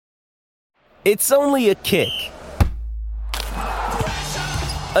It's only a kick,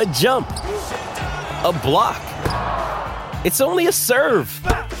 a jump, a block. It's only a serve.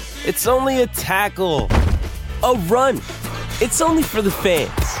 It's only a tackle, a run. It's only for the fans.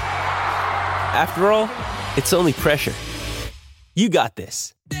 After all, it's only pressure. You got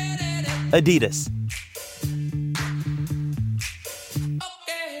this. Adidas.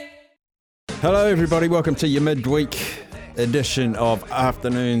 Hello everybody, welcome to your midweek edition of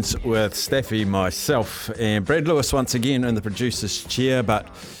Afternoons with Staffy, myself and Brad Lewis once again in the producer's chair,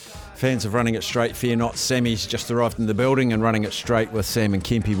 but fans of Running It Straight, fear not, Sammy's just arrived in the building, and Running It Straight with Sam and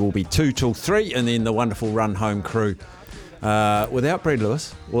Kempy will be 2 till 3, and then the wonderful Run Home crew without Brad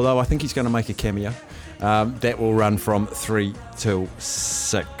Lewis, although I think he's going to make a cameo, that will run from 3 till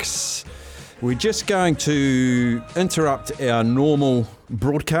 6. We're just going to interrupt our normal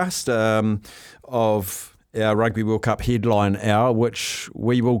broadcast of our Rugby World Cup headline hour, which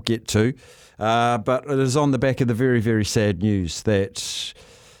we will get to, but it is on the back of the very, very sad news that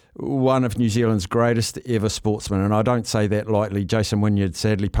one of New Zealand's greatest ever sportsmen, and I don't say that lightly, Jason Wynyard,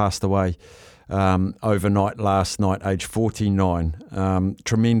 sadly passed away overnight last night, age 49.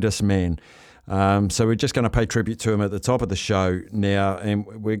 Tremendous man. So we're just going to pay tribute to him at the top of the show now, and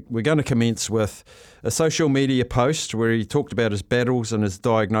we're going to commence with a social media post where he talked about his battles and his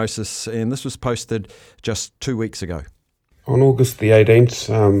diagnosis, and this was posted just 2 weeks ago. On August the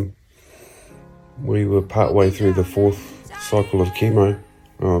 18th, we were partway through the 4th cycle of chemo,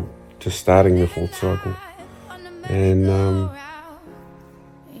 just starting the 4th cycle, and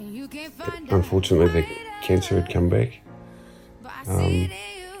unfortunately the cancer had come back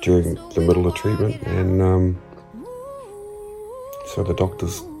during the middle of treatment, and so the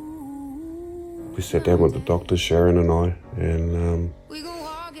doctors, we sat down with the doctors, Sharon and I, and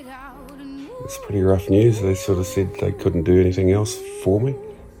it's pretty rough news. They sort of said they couldn't do anything else for me.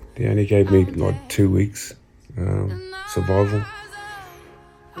 They only gave me like 2 weeks survival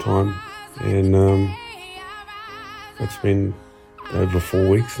time, and it's been over 4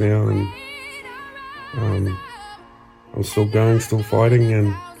 weeks now, and I'm still going, still fighting,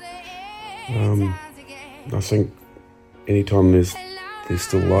 and I think anytime there's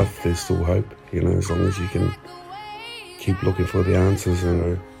still life, there's still hope, as long as you can keep looking for the answers.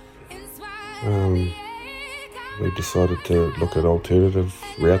 We decided to look at alternative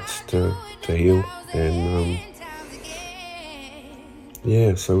routes to heal, and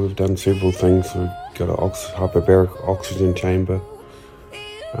so we've done several things. We've got an hyperbaric oxygen chamber.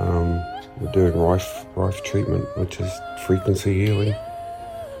 We're doing Rife treatment, which is frequency healing,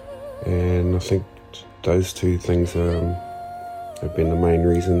 and I think those two things have been the main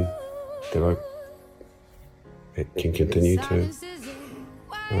reason that I can continue to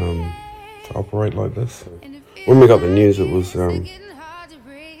operate like this. When we got the news, it was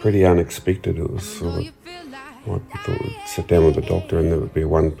pretty unexpected. It was sort of like we thought we'd sit down with the doctor and there would be a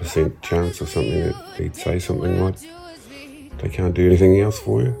 1% chance or something that he'd say something like, they can't do anything else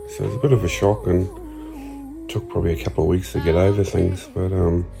for you. So it was a bit of a shock, and took probably a couple of weeks to get over things, but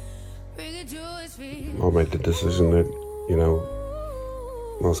I made the decision that,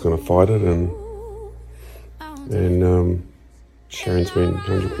 I was going to fight it, and Sharon's been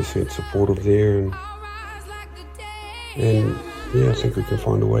 100% supportive there, and I think we can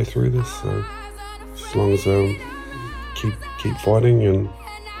find a way through this. So as long as I keep fighting and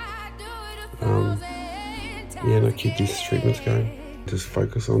keep these treatments going, just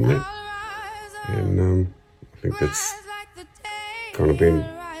focus on that, and I think that's kind of been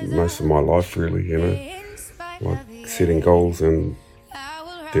most of my life, really, like setting goals and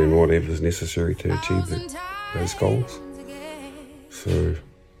doing whatever's necessary to achieve those goals. So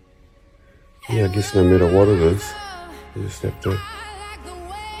I guess no matter what it is, you just have to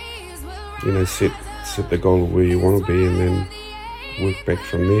set the goal of where you want to be, and then work back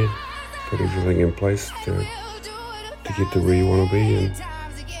from there, put everything in place to get to where you want to be, and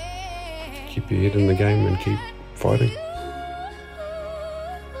keep your head in the game and keep fighting.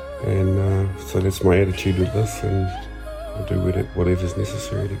 And so that's my attitude with this, and I'll do whatever's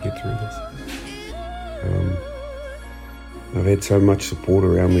necessary to get through this. I've had so much support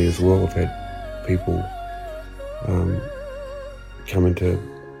around me as well. I've had people coming to,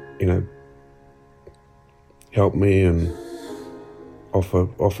 help me and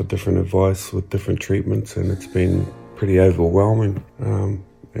offer different advice with different treatments, and it's been pretty overwhelming.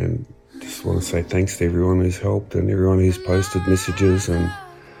 And just want to say thanks to everyone who's helped and everyone who's posted messages, and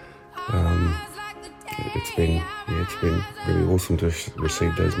it's been really awesome to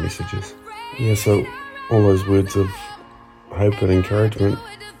receive those messages. So all those words of hope and encouragement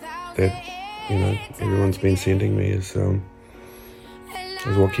that everyone's been sending me is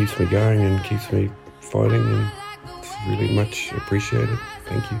is what keeps me going and keeps me fighting, and it's really much appreciated.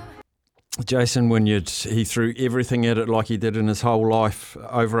 Thank you. Jason Wynyard, he threw everything at it like he did in his whole life.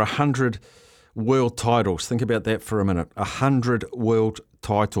 Over 100 world titles. Think about that for a minute. 100 world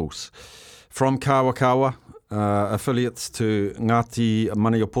titles. From Kawakawa, affiliates to Ngāti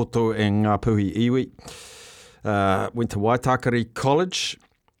Maniapoto and Ngāpuhi Iwi. Went to Waitakere College.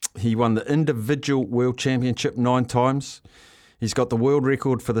 He won the individual world championship 9 times. He's got the world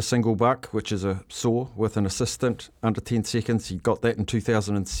record for the single buck, which is a saw with an assistant under 10 seconds. He got that in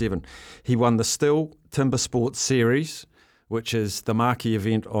 2007. He won the Still Timber Sports Series, which is the marquee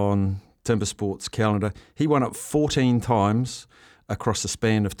event on Timber Sports calendar. He won it 14 times across a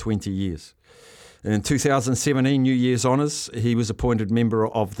span of 20 years. In 2017, New Year's Honours, he was appointed member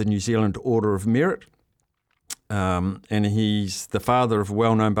of the New Zealand Order of Merit. And he's the father of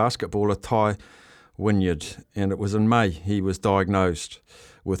well-known basketballer Ty Wynyard, and it was in May he was diagnosed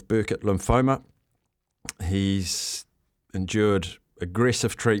with Burkitt lymphoma. He's endured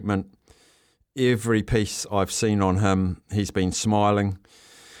aggressive treatment. Every piece I've seen on him, he's been smiling.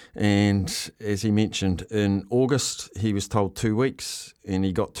 And as he mentioned, in August he was told 2 weeks, and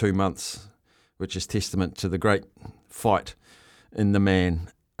he got 2 months, which is testament to the great fight in the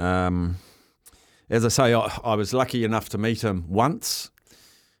man. As I say, I was lucky enough to meet him once,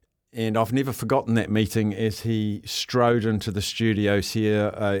 and I've never forgotten that meeting as he strode into the studios here,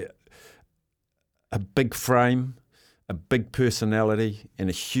 a big frame, a big personality, and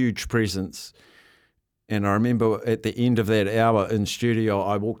a huge presence. And I remember at the end of that hour in studio,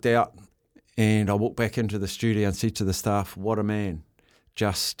 I walked out and I walked back into the studio and said to the staff, what a man,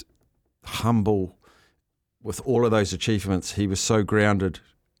 just humble with all of those achievements. He was so grounded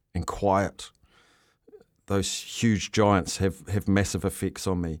and quiet. Those huge giants have massive effects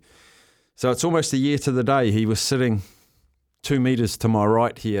on me. So it's almost a year to the day. He was sitting 2 metres to my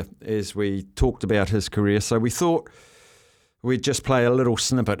right here as we talked about his career. So we thought we'd just play a little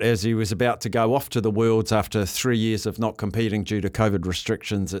snippet as he was about to go off to the Worlds after 3 years of not competing due to COVID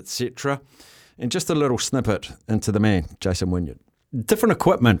restrictions, etc. And just a little snippet into the man, Jason Wynyard. Different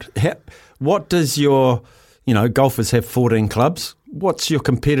equipment. What does your, golfers have 14 clubs. What's your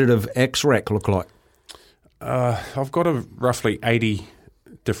competitive axe rack look like? I've got roughly 80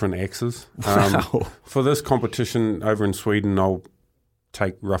 different axes. Wow. For this competition over in Sweden, I'll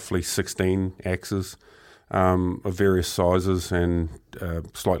take roughly 16 axes of various sizes and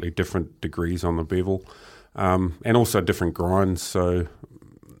slightly different degrees on the bevel, and also different grinds. So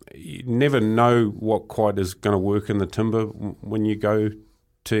you never know what quite is going to work in the timber when you go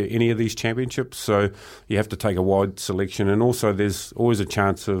to any of these championships, so you have to take a wide selection, and also there's always a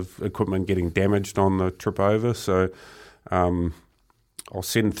chance of equipment getting damaged on the trip over, so I'll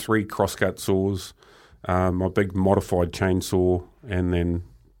send 3 crosscut saws, my big modified chainsaw, and then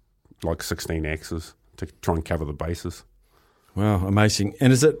like 16 axes to try and cover the bases. Wow, amazing.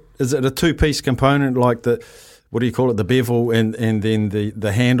 And is it a 2-piece component like the, what do you call it, the bevel and then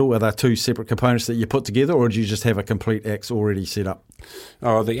the handle? Are they 2 separate components that you put together, or do you just have a complete axe already set up?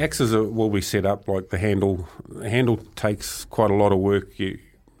 Oh, the axes will be set up like the handle. The handle takes quite a lot of work.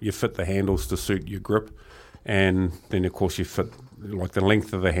 You fit the handles to suit your grip, and then of course you fit, like the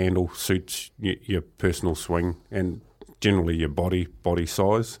length of the handle suits your personal swing and generally your body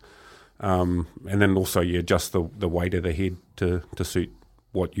size. And then also you adjust the weight of the head to suit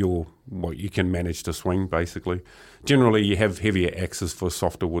what you can manage to swing, basically. Generally, you have heavier axes for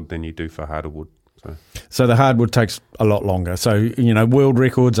softer wood than you do for harder wood. So the hardwood takes a lot longer. So, world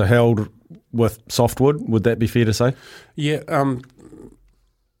records are held with softwood. Would that be fair to say? Yeah.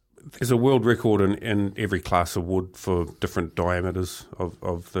 There's a world record in every class of wood for different diameters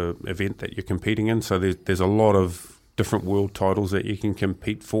of the event that you're competing in. So there's a lot of different world titles that you can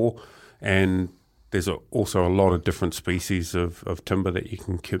compete for, and there's also a lot of different species of timber that you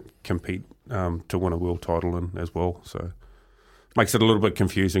can compete to win a world title in as well. So makes it a little bit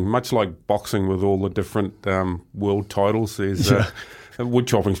confusing, much like boxing with all the different world titles. There's wood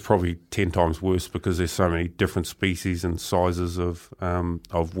chopping's probably 10 times worse because there's so many different species and sizes of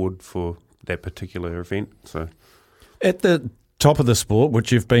wood for that particular event. So, at the top of the sport,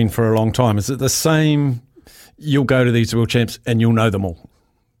 which you've been for a long time, is it the same? You'll go to these world champs and you'll know them all,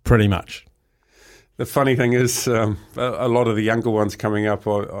 pretty much. The funny thing is, a lot of the younger ones coming up,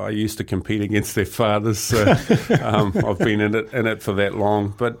 I used to compete against their fathers. So, I've been in it for that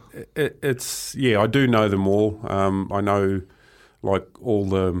long. But I do know them all. I know, like, all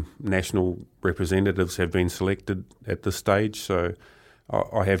the national representatives have been selected at this stage. So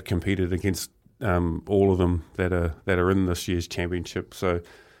I have competed against all of them that are in this year's championship. So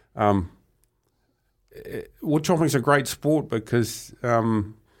wood chopping's a great sport because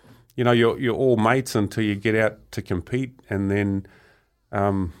you're all mates until you get out to compete, and then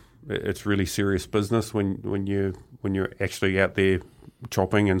it's really serious business when you're actually out there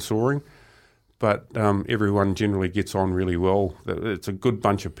chopping and sawing. But everyone generally gets on really well. It's a good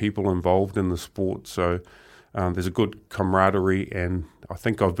bunch of people involved in the sport, so there's a good camaraderie, and I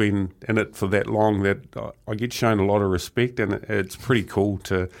think I've been in it for that long that I get shown a lot of respect, and it's pretty cool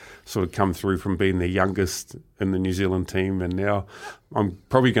to sort of come through from being the youngest in the New Zealand team, and now I'm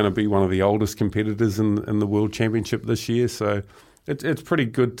probably going to be one of the oldest competitors in the World Championship this year, so it's pretty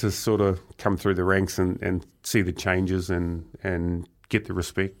good to sort of come through the ranks and see the changes and get the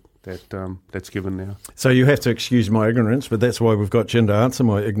respect that's given now. So you have to excuse my ignorance, but that's why we've got Jim to answer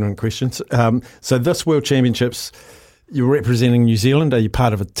my ignorant questions. So this World Championships, you're representing New Zealand. Are you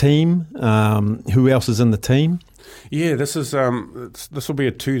part of a team? Who else is in the team? Yeah, this will be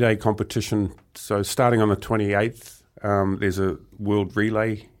a 2-day competition. So starting on the 28th, there's a world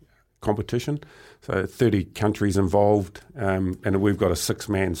relay competition. So 30 countries involved, and we've got a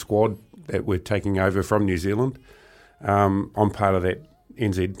 6-man squad that we're taking over from New Zealand. I'm part of that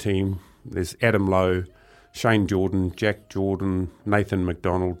NZ team. There's Adam Lowe, Shane Jordan, Jack Jordan, Nathan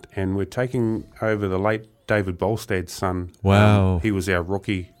McDonald, and we're taking over the late David Bolstad's son. Wow. He was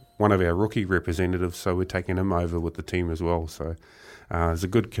one of our rookie representatives, so we're taking him over with the team as well. So there's a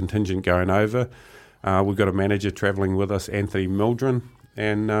good contingent going over. We've got a manager travelling with us, Anthony Mildren,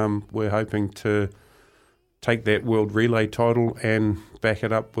 and we're hoping to take that World Relay title and back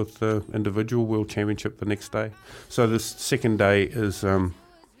it up with the individual World Championship the next day. So this second day is,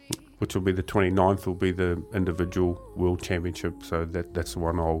 which will be the 29th, will be the individual World Championship. So that's the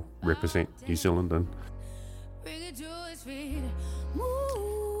one I'll represent New Zealand in.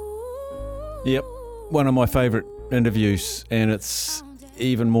 Yep, one of my favourite interviews, and it's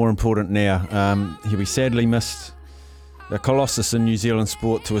even more important now. He'll be sadly missed, a colossus in New Zealand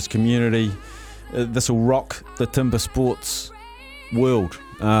sport to his community. This will rock the timber sports world.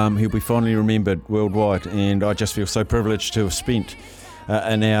 He'll be fondly remembered worldwide, and I just feel so privileged to have spent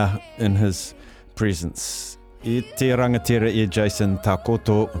an hour in his presence. E te rangatira e Jason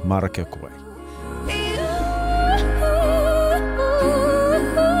Takoto Maraka koe.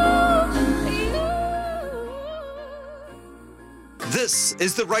 This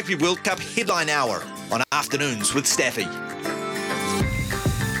is the Rugby World Cup Headline Hour on Afternoons with Staffy.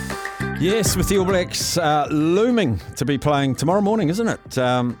 Yes, with the All Blacks looming to be playing tomorrow morning, isn't it?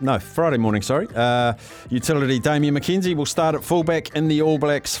 No, Friday morning, sorry. Utility Damien McKenzie will start at fullback in the All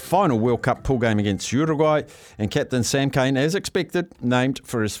Blacks' final World Cup pool game against Uruguay. And Captain Sam Cane, as expected, named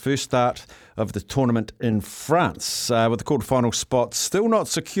for his first start of the tournament in France. With the quarterfinal spot still not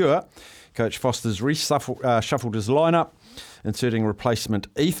secure, Coach Foster's shuffled his lineup, inserting replacement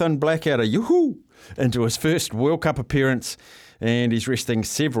Ethan Blackadder, into his first World Cup appearance, and he's resting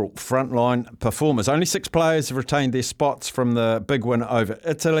several frontline performers. Only 6 players have retained their spots from the big win over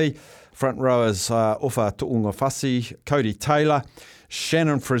Italy. Front rowers Ofa Tu'ungafasi, Cody Taylor,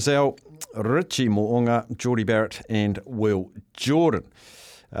 Shannon Frizzell, Richie Mo'unga, Geordie Barrett and Will Jordan.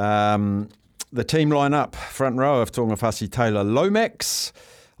 The team line-up, front row of Tu'ungafasi, Taylor, Lomax,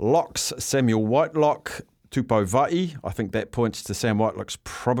 locks, Samuel Whitelock, Tupou Vai. I think that points to Sam Whitelock's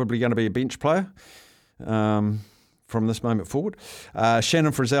probably going to be a bench player from this moment forward.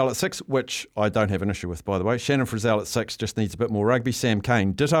 Shannon Frizzell at 6, which I don't have an issue with, by the way. Shannon Frizzell at 6 just needs a bit more rugby. Sam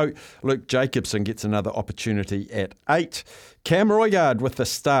Cane ditto. Luke Jacobson gets another opportunity at 8. Cam Roigard with the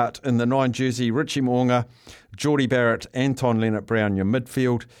start in the 9 jersey. Richie Mo'unga, Geordie Barrett, Anton Leonard-Brown, your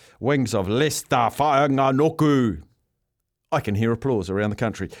midfield. Wings of Lester Whaanganoku. I can hear applause around the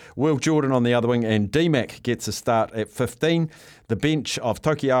country. Will Jordan on the other wing, and D-Mac gets a start at 15. The bench of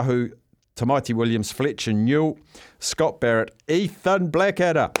Tokiahu, Tamaiti Williams, Fletcher Newell, Scott Barrett, Ethan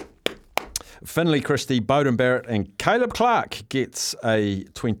Blackadder, Finlay Christie, Bowden Barrett and Caleb Clark gets a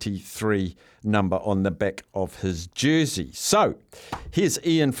 23 number on the back of his jersey. So here's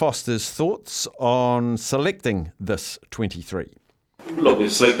Ian Foster's thoughts on selecting this 23. Look,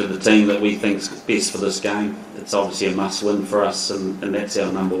 we've selected the team that we think is best for this game. It's obviously a must-win for us, and that's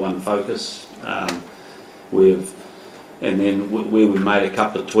our number one focus. And then where we made a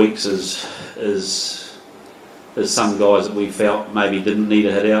couple of tweaks is some guys that we felt maybe didn't need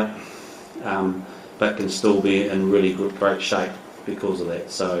a hit out, but can still be in really great shape because of that.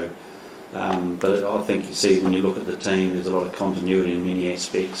 So, but I think you see when you look at the team, there's a lot of continuity in many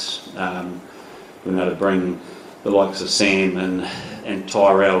aspects. We're going to bring the likes of Sam and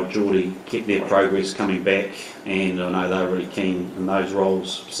Tyrell, Geordie, keep their progress coming back, and I know they're really keen in those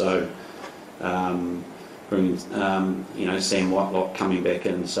roles. So bringing Sam Whitelock coming back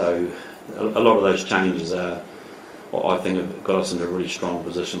in, so a lot of those changes are, I think, have got us into a really strong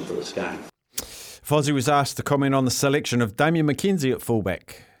position for this game. Fozzie was asked to comment on the selection of Damien McKenzie at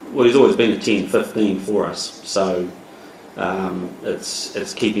fullback. Well, he's always been a 10-15 for us, so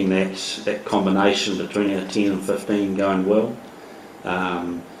it's keeping that combination between our 10 and 15 going well.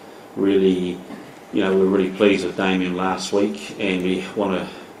 Really, we're really pleased with Damien last week, and we want to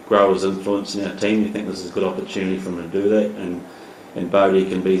grow his influence in our team. We think this is a good opportunity for him to do that, and Bodie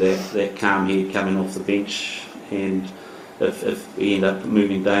can be that calm head coming off the bench, and if we end up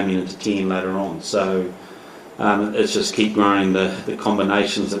moving Damien into 10 later on. So it's just keep growing the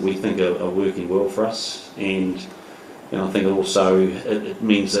combinations that we think are working well for us, and I think also it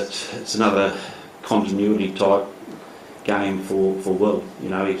means that it's another continuity type game for Will.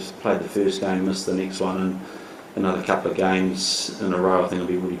 He's played the first game, missed the next one, and another couple of games in a row I think will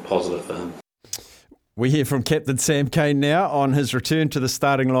be really positive for him. We hear from Captain Sam Cane now on his return to the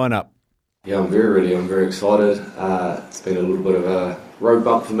starting lineup. Yeah, I'm very excited. It's been a little bit of a road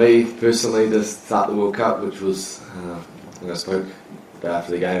bump for me personally to start the World Cup, which was, I think I spoke about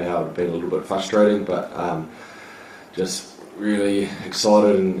after the game how it had been a little bit frustrating, but just really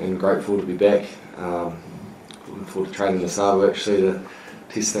excited and grateful to be back. Looking forward to training the Sabo actually to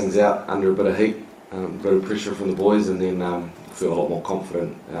test things out under a bit of heat, a bit of pressure from the boys, and then feel a lot more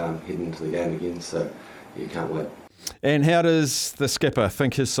confident heading into the game again, so yeah, can't wait. And how does the skipper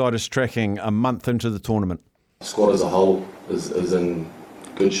think his side is tracking a month into the tournament? The squad as a whole is in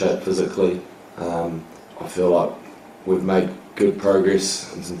good shape physically. I feel like we've made good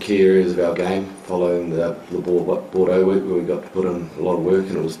progress in some key areas of our game following the Bordeaux week, where we got to put in a lot of work,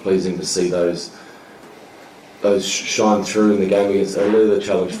 and it was pleasing to see those shine through in the game against Italy. The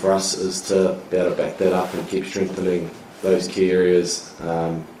challenge for us is to be able to back that up and keep strengthening those key areas.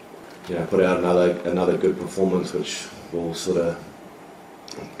 Put out another good performance, which will sort of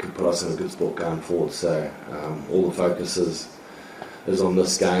could put us in a good spot going forward. So all the focus is on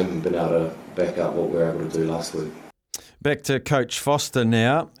this game and been able to back up what we were able to do last week. Back to Coach Foster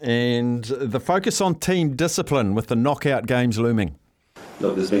now, and the focus on team discipline with the knockout games looming.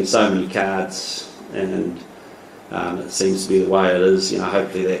 Look, there's been so many cards, and it seems to be the way it is.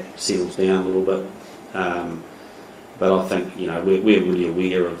 Hopefully that settles down a little bit. But I think we're really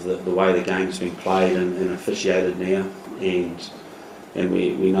aware of the way the game's been played and officiated now, and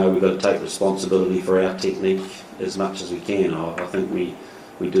we know we've got to take responsibility for our technique as much as we can. I think we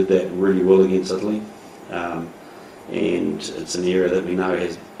did that really well against Italy, and it's an area that we know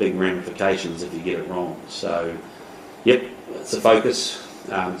has big ramifications if you get it wrong. So, yep, it's a focus.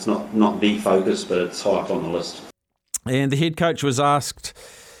 It's not the focus, but it's high up on the list. And the head coach was asked,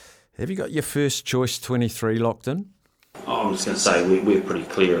 have you got your first choice 23 locked in? I'm just going to say we're pretty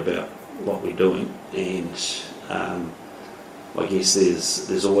clear about what we're doing, and I guess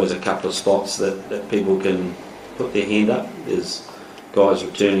there's always a couple of spots that people can put their hand up. There's guys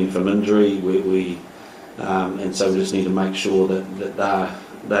returning from injury, and so we just need to make sure that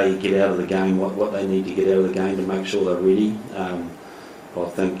they get out of the game what they need to get out of the game to make sure they're ready. I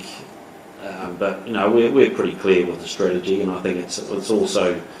think, but we're pretty clear with the strategy, and I think it's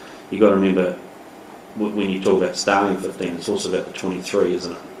also, you got to remember, when you talk about starting 15, it's also about the 23,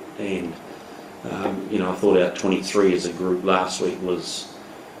 isn't it? And I thought our 23 as a group last week was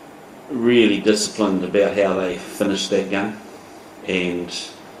really disciplined about how they finished that game and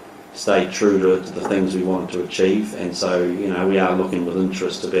stayed true to the things we wanted to achieve. And so we are looking with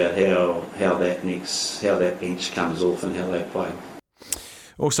interest about how that bench comes off and how they play.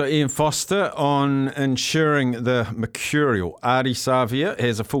 Also, Ian Foster on ensuring the mercurial Adi Savia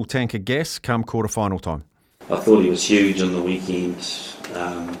has a full tank of gas come quarter-final time. I thought he was huge on the weekend.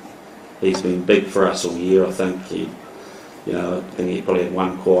 He's been big for us all year. I think I think he probably had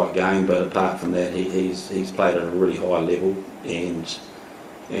one quiet game, but apart from that, he's played at a really high level. And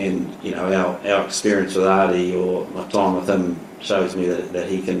our experience with Adi, or my time with him, shows me that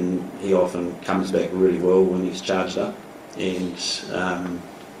he often comes back really well when he's charged up. And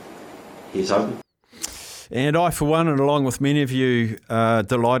he's hoping. And I, for one, and along with many of you,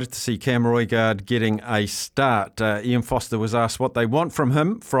 delighted to see Cam Roigard getting a start. Ian Foster was asked what they want from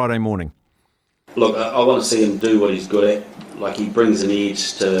him Friday morning. Look, I want to see him do what he's good at. Like, he brings an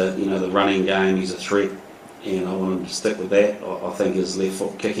edge to the running game. He's a threat, and I want him to stick with that. I think his left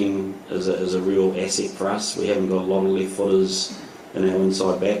foot kicking is a real asset for us. We haven't got a lot of left footers in our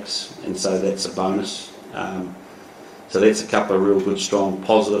inside backs, and so that's a bonus. So that's a couple of real good, strong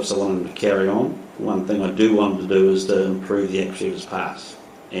positives I want him to carry on. One thing I do want him to do is to improve the accuracy of his pass.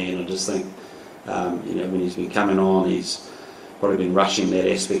 And I just think, when he's been coming on, he's probably been rushing that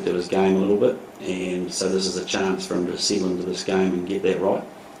aspect of his game a little bit. And so this is a chance for him to settle into this game and get that right.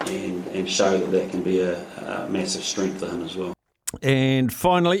 and show that can be a massive strength for him as well. And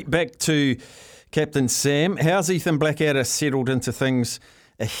finally, back to Captain Sam. How's Ethan Blackadder settled into things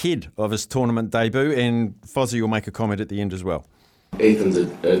ahead of his tournament debut? And Fozzie will make a comment at the end as well. Ethan's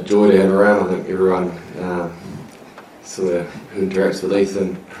a joy to have around. I think everyone sort of who interacts with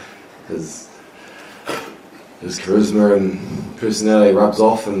Ethan, his charisma and personality rubs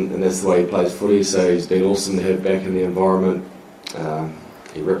off, and that's the way he plays footy. So he's been awesome to have back in the environment.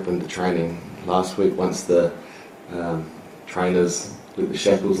 He ripped into training last week once the trainers let the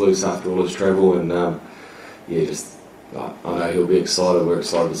shackles loose after all his travel, and I know he'll be excited. We're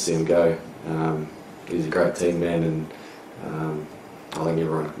excited to see him go. He's a great team man, and I think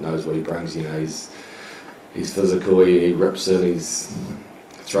everyone knows what he brings. You know, he's physical. He rips in. He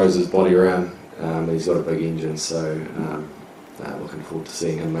throws his body around. He's got a big engine, so looking forward to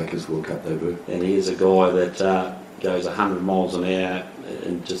seeing him make his World Cup debut. And he is a guy that goes 100 miles an hour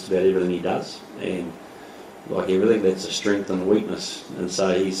in just about everything he does, and like everything, that's a strength and a weakness. And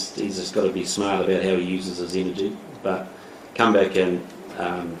so he's just got to be smart about how he uses his energy, but come back and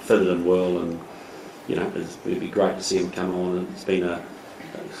fit it in well. And you know, it'd be great to see him come on. And it's been a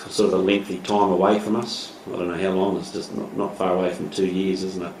sort of a lengthy time away from us. I don't know how long. It's just not far away from 2 years,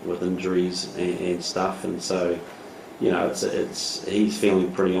 isn't it, with injuries and stuff. And so, you know, he's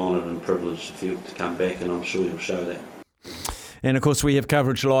feeling pretty honoured and privileged to come back, and I'm sure he'll show that. And of course, we have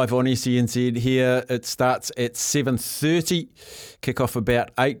coverage live on SENZ here. It starts at 7:30, kick-off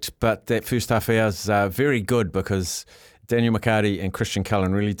about 8, but that first half hour is very good because Daniel McCarty and Christian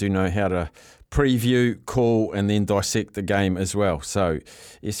Cullen really do know how to preview, call, and then dissect the game as well. So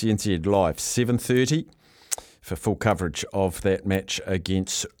SENZ live, 7:30 for full coverage of that match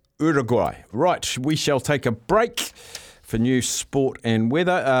against Uruguay. Right, we shall take a break for news, sport and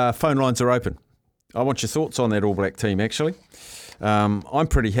weather. Phone lines are open. I want your thoughts on that All Black team, actually. I'm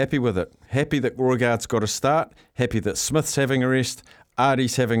pretty happy with it. Happy that Roygaard's got a start. Happy that Smith's having a rest.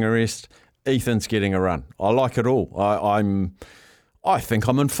 Artie's having a rest. Ethan's getting a run. I like it all. I think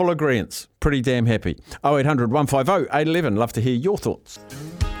I'm in full agreeance. Pretty damn happy. 0800 150 811. Love to hear your thoughts.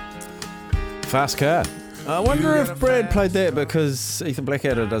 Fast car. I wonder if Brad played that because Ethan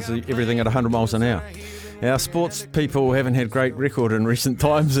Blackadder does everything at 100 miles an hour. Our sports people haven't had great record in recent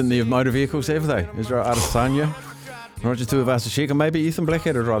times in their motor vehicles, have they? Israel Adesanya, Roger Tuivasa-Sheck, maybe Ethan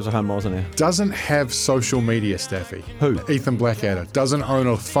Blackadder drives 100 miles an hour. Doesn't have social media, Staffy. Who? Ethan Blackadder. Doesn't own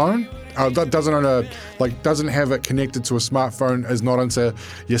a phone. Doesn't have it connected to a smartphone, is not into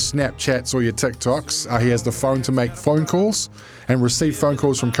your Snapchats or your TikToks. He has the phone to make phone calls and receive phone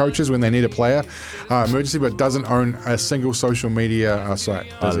calls from coaches when they need a player emergency, but doesn't own a single social media site.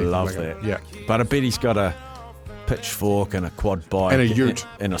 I love that. Yeah. But I bet he's got a pitchfork and a quad bike. And a ute.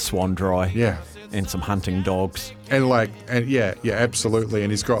 And a swan dry. Yeah. And some hunting dogs. And absolutely.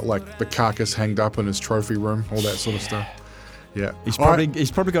 And he's got like the carcass hanged up in his trophy room, all that sort of stuff. Yeah, he's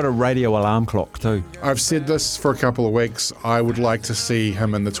probably got a radio alarm clock too. I've said this for a couple of weeks. I would like to see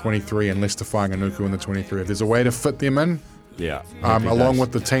him in the 23 and Lester Whanganuku in the 23. If there's a way to fit them in, along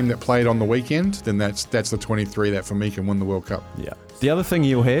with the team that played on the weekend, then that's the 23 that for me can win the World Cup. Yeah. The other thing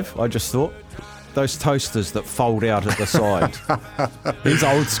you'll have, I just thought, those toasters that fold out at the side. He's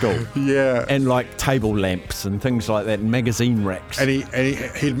old school. Yeah. And like table lamps and things like that, and magazine racks. And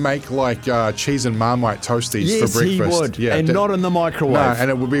he'd make like cheese and Marmite toasties for breakfast. Yes, he would. Yeah, and not in the microwave. No, and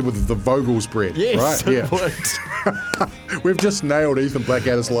it would be with the Vogel's bread. Yes, right? it would. We've just nailed Ethan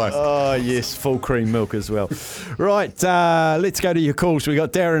Blackadder's life. Oh, yes, full cream milk as well. Right, let's go to your calls. We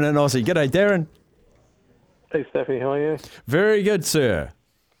got Darren and Aussie. G'day, Darren. Hey, Staffy, how are you? Very good, sir.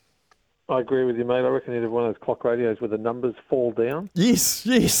 I agree with you, mate. I reckon you'd have one of those clock radios where the numbers fall down. Yes.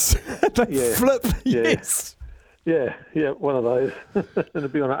 They flip. Yeah. Yes. Yeah, one of those. And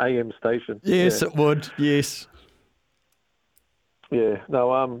it'd be on an AM station. Yes, it would. Yes. Yeah.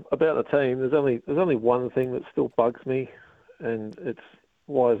 No. About the team, there's only one thing that still bugs me, and it's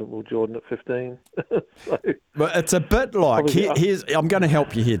why isn't Will Jordan at 15? But it's a bit like I'm going to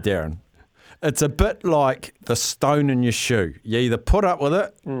help you here, Darren. It's a bit like the stone in your shoe. You either put up with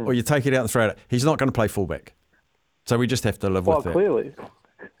it or you take it out and throw it. He's not going to play fullback. So we just have to live with that.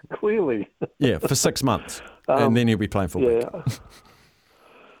 Clearly. Yeah, for 6 months. And then he'll be playing fullback. Yeah.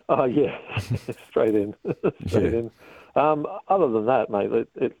 Oh, yeah. Straight in. In. Other than that, mate,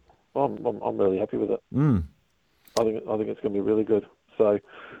 I'm really happy with it. I think it's going to be really good. So,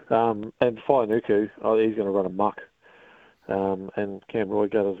 and Whanganuku, he's going to run amok. And Cam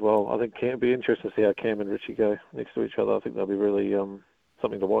Roygaard as well. I think it'll be interesting to see how Cam and Richie go next to each other. I think that'll be really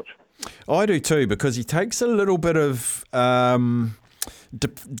something to watch. I do too, because he takes a little bit of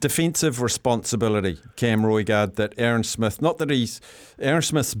defensive responsibility, Cam Roigard, that Aaron Smith, not that Aaron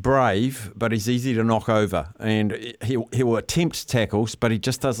Smith's brave, but he's easy to knock over, and he'll attempt tackles, but he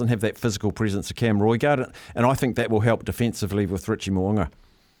just doesn't have that physical presence of Cam Roigard, and I think that will help defensively with Richie Mo'unga.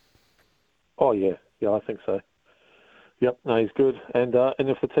 Oh, yeah, I think so. Yep, no, he's good. And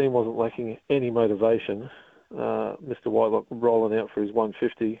if the team wasn't lacking any motivation, Mr. Whitelock rolling out for his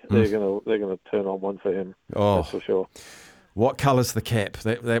 150, they're gonna turn on one for him. Oh, that's for sure. What colour's the cap?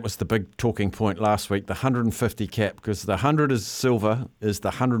 That was the big talking point last week. The 150 cap, because the 100 is silver. Is the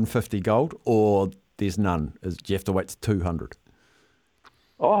 150 gold, or there's none? Do you have to wait to 200?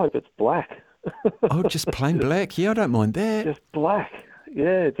 Oh, I hope it's black. Oh, just plain black. Yeah, I don't mind that. Just black.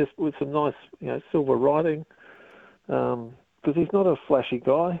 Yeah, just with some nice, silver writing. Because he's not a flashy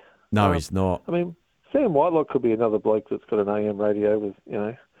guy. No, he's not. I mean, Sam Whitelock could be another bloke that's got an AM radio with,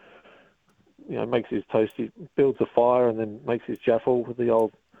 makes his toast, he builds a fire and then makes his jaffle with the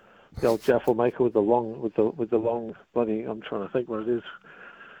old jaffle maker with the long bloody. I'm trying to think what it is.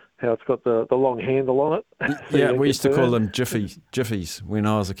 How it's got the long handle on it. So yeah, we used to call them jiffies when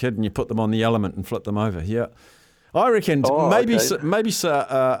I was a kid, and you put them on the element and flip them over. Yeah, I reckon maybe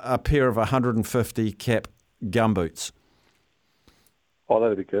a pair of 150 cap gumboots. Oh,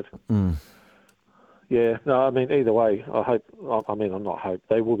 that'd be good. Mm. Yeah, no, I mean, either way, I'm not hope.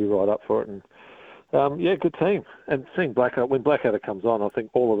 They will be right up for it. And, good team. And seeing when Blackadder comes on, I think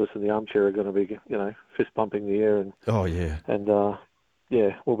all of us in the armchair are going to be, fist pumping the air. And, oh, yeah. And,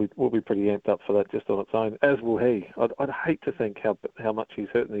 we'll be pretty amped up for that just on its own, as will he. I'd hate to think how much he's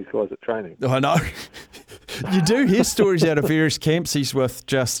hurting these guys at training. I know. You do hear stories out of various camps he's with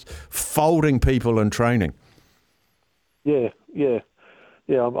just folding people in training. Yeah.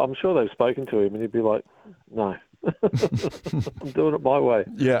 I'm sure they've spoken to him, and he'd be like, "No, I'm doing it my way.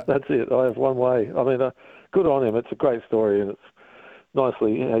 Yeah, that's it. I have one way." I mean, good on him. It's a great story, and it's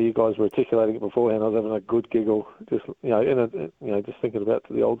nicely how you guys were articulating it beforehand. I was having a good giggle, just just thinking about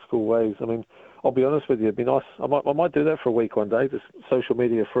the old school ways. I mean, I'll be honest with you, it'd be nice. I might do that for a week one day. Just social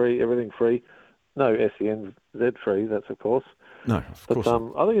media free, everything free. No SENZ free. That's of course. No, of course.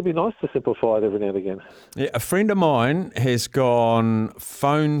 But I think it'd be nice to simplify it every now and again. Yeah, a friend of mine has gone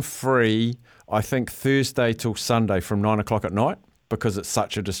phone free, I think Thursday till Sunday from 9 o'clock at night because it's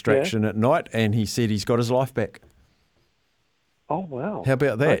such a distraction at night, and he said he's got his life back. Oh, wow. How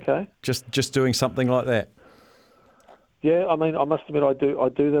about that? Okay. Just doing something like that. Yeah, I mean, I must admit I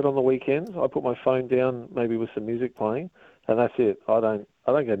do that on the weekends. I put my phone down maybe with some music playing, and that's it. I don't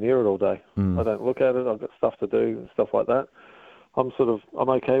go near it all day. I don't look at it. I've got stuff to do and stuff like that. I'm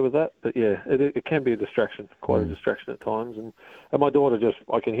okay with that, but yeah, it can be a distraction, quite a distraction at times, and my daughter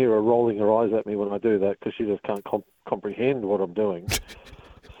I can hear her rolling her eyes at me when I do that because she just can't comprehend what I'm doing.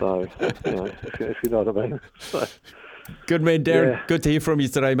 So, if you know what I mean. So, good man, Darren. Yeah. Good to hear from you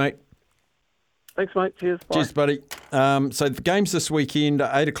today, mate. Thanks, mate. Cheers. Bye. Cheers, buddy. So the games this weekend,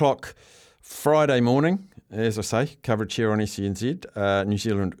 8 o'clock Friday morning. As I say, coverage here on SENZ, New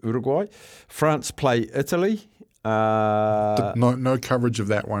Zealand, Uruguay. France play Italy. No coverage of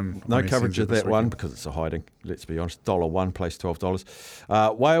that one. No coverage of that one because it's a hiding, let's be honest. $1 plays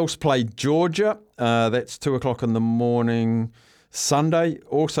 $12. Wales play Georgia. That's 2 o'clock in the morning. Sunday,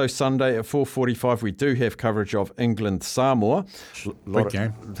 also Sunday at 4:45, we do have coverage of England-Samoa. Big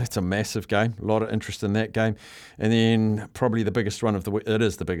game. That's a massive game. A lot of interest in that game. And then probably the biggest one of the week. It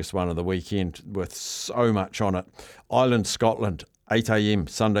is the biggest one of the weekend with so much on it. Ireland-Scotland, 8 a.m.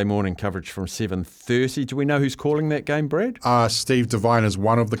 Sunday morning coverage from 7:30. Do we know who's calling that game, Brad? Steve Devine is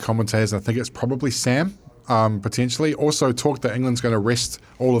one of the commentators. I think it's probably Sam. Potentially. Also talk that England's going to rest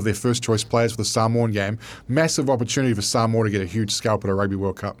all of their first choice players for the Samoan game. Massive opportunity for Samoa to get a huge scalp at a Rugby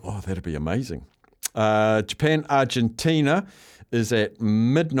World Cup. Oh, that'd be amazing. Japan-Argentina is at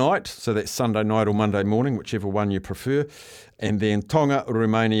midnight, so that's Sunday night or Monday morning, whichever one you prefer. And then Tonga,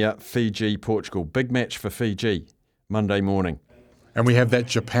 Romania, Fiji, Portugal. Big match for Fiji, Monday morning. And we have that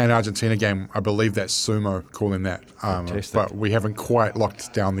Japan-Argentina game. I believe that's Sumo calling that. But we haven't quite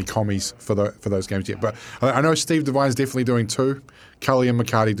locked down the commies for those games yet. But I know Steve Devine's definitely doing two. Cully and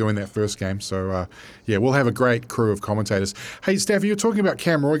McCarty doing that first game. So, we'll have a great crew of commentators. Hey, Staffy, you were talking about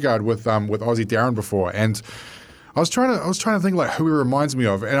Cam Roigard with Aussie Darren before. And I was trying to think like who he reminds me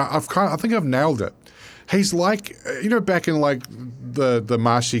of. And I think I've nailed it. He's like, back in like the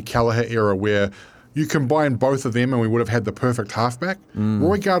Marshy Callagher era where you combine both of them and we would have had the perfect halfback.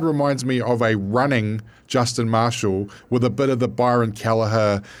 Roigard reminds me of a running Justin Marshall with a bit of the Byron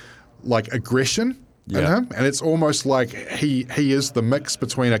Callagher like aggression in him. And it's almost like he is the mix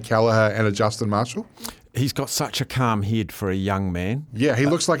between a Callagher and a Justin Marshall. He's got such a calm head for a young man. Yeah, he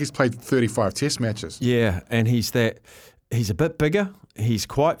looks like he's played 35 test matches. Yeah, and he's that he's a bit bigger. He's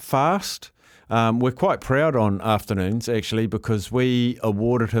quite fast. We're quite proud on afternoons, actually, because we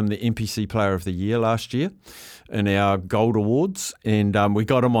awarded him the NPC Player of the Year last year in our Gold Awards, and we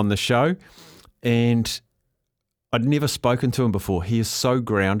got him on the show. And I'd never spoken to him before. He is so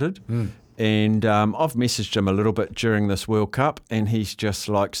grounded. And I've messaged him a little bit during this World Cup, and he's just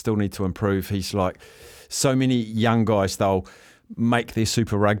like, still need to improve. He's like, so many young guys, they'll make their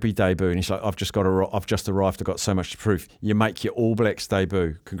Super Rugby debut, and he's like, I've just arrived, I've got so much to prove. You make your All Blacks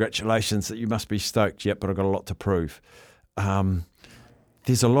debut. Congratulations, that you must be stoked. Yep, but I've got a lot to prove.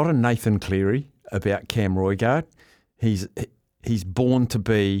 There's a lot of Nathan Cleary about Cam Roigard. He's born to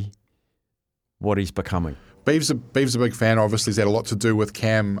be what he's becoming. Beav's a big fan. Obviously, he's had a lot to do with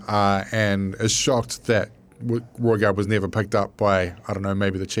Cam, and is shocked that Roigard was never picked up by, I don't know,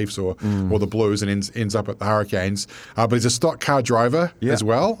 maybe the Chiefs or the Blues, and ends up at the Hurricanes. But he's a stock car driver as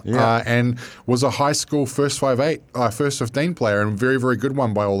well, and was a high school first 5'8", first 15 player, and very, very good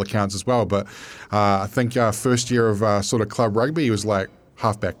one by all accounts as well. But I think first year of sort of club rugby, he was like,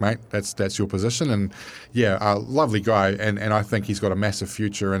 halfback, mate. That's your position. And lovely guy. And I think he's got a massive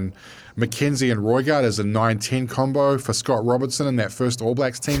future. And McKenzie and Roigard is a 9-10 combo for Scott Robertson in that first All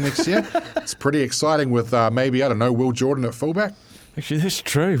Blacks team next year. It's pretty exciting with maybe, I don't know, Will Jordan at fullback. Actually, that's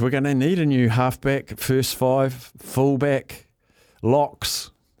true. We're going to need a new halfback, first five, fullback,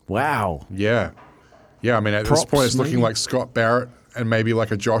 locks. Wow. Yeah. Yeah, I mean, at this point, it's looking like Scott Barrett and maybe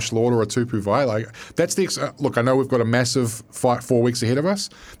like a Josh Lord or a Tupu Vai. Like, that's the look, I know we've got a massive fight 4 weeks ahead of us.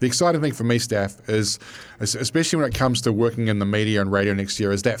 The exciting thing for me, Staff, is especially when it comes to working in the media and radio next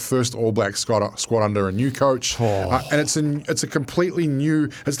year, is that first All Black squad under a new coach. And it's a completely new,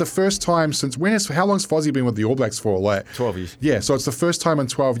 it's the first time since, how long's Fozzie been with the All Blacks for? Like 12 years. Yeah, so it's the first time in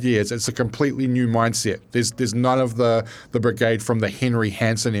 12 years. It's a completely new mindset. There's none of the brigade from the Henry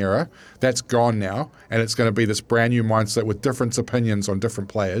Hansen era. That's gone now, and it's going to be this brand new mindset with different opinions on different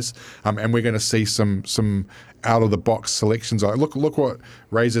players, and we're going to see some out of the box selections. Look what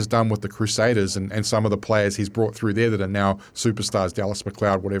Razor's done with the Crusaders and some of the players he's brought through there that are now superstars, Dallas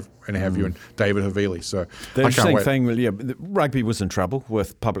McLeod, whatever, and have you, and David Havili. So the interesting thing, rugby was in trouble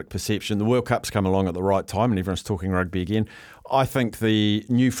with public perception. The World Cup's come along at the right time, and everyone's talking rugby again. I think the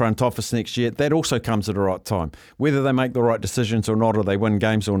new front office next year, that also comes at the right time. Whether they make the right decisions or not, or they win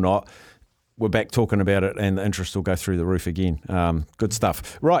games or not, we're back talking about it, and the interest will go through the roof again. Good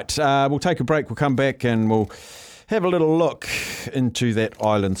stuff. Right, we'll take a break. We'll come back and we'll have a little look into that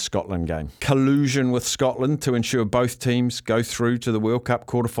Ireland-Scotland game. Collusion with Scotland to ensure both teams go through to the World Cup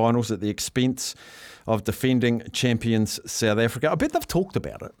quarterfinals at the expense of defending champions South Africa. I bet they've talked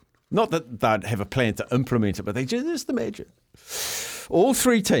about it. Not that they'd have a plan to implement it, but they just imagine. All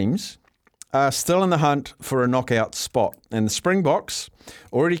three teams are still in the hunt for a knockout spot, and the Springboks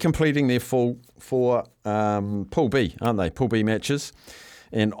already completing their full four Pool B, aren't they? Pool B matches,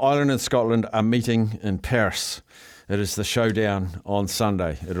 and Ireland and Scotland are meeting in Paris. It is the showdown on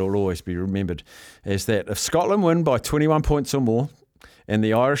Sunday. It'll always be remembered as that. If Scotland win by 21 points or more, and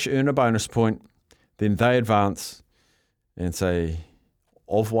the Irish earn a bonus point, then they advance and say,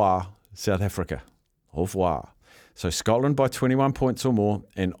 au revoir, South Africa. Au revoir. So Scotland by 21 points or more,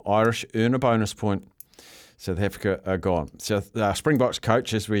 and Irish earn a bonus point. South Africa are gone. Springboks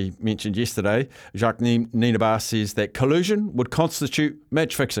coach, as we mentioned yesterday, Jacques Nienaber, says that collusion would constitute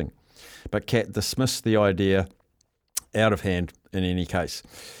match fixing. But Cat dismissed the idea out of hand in any case.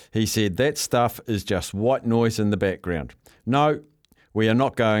 He said that stuff is just white noise in the background. No, we are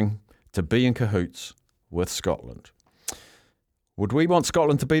not going to be in cahoots with Scotland. Would we want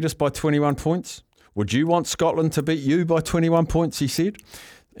Scotland to beat us by 21 points? Would you want Scotland to beat you by 21 points, he said?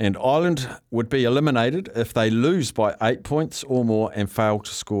 And Ireland would be eliminated if they lose by 8 points or more and fail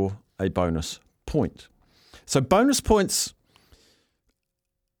to score a bonus point. So bonus points,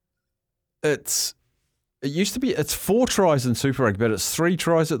 it used to be, it's 4 tries in Super Rugby, but it's 3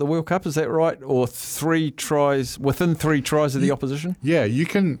 tries at the World Cup, is that right? Or 3 tries, within 3 tries of the opposition? Yeah, you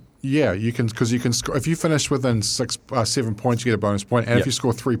can, because you can score, if you finish within 7 points, you get a bonus point, and if you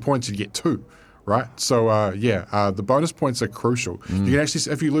score 3 points, you get 2. Right, so the bonus points are crucial. You can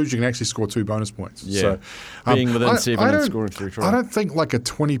actually, if you lose, you can actually score 2 bonus points. Yeah, so, being within 7 and scoring 3 tries. I don't think like a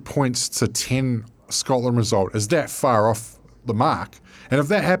 20 points to 10 Scotland result is that far off the mark. And if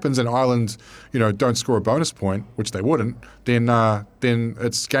that happens and Ireland, don't score a bonus point, which they wouldn't, then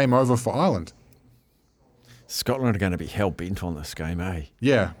it's game over for Ireland. Scotland are going to be hell bent on this game, eh?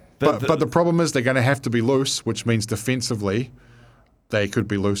 Yeah, but the problem is they're going to have to be loose, which means defensively they could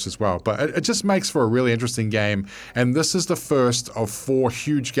be loose as well. But it just makes for a really interesting game. And this is the first of 4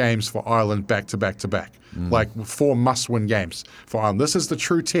 huge games for Ireland back to back to back. Like 4 must-win games for Ireland. This is the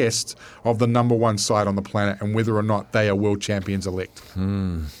true test of the number 1 side on the planet and whether or not they are world champions elect.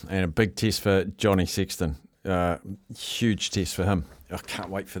 And a big test for Johnny Sexton. Huge test for him. I can't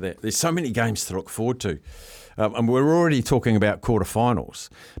wait for that. There's so many games to look forward to. And we're already talking about quarterfinals.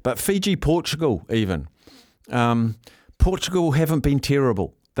 But Fiji-Portugal even. Portugal haven't been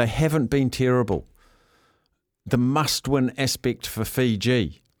terrible. They haven't been terrible. The must-win aspect for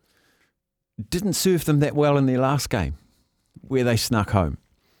Fiji didn't serve them that well in their last game, where they snuck home.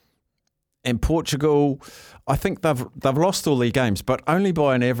 And Portugal, I think they've lost all their games, but only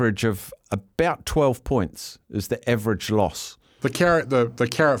by an average of about 12 points is the average loss. The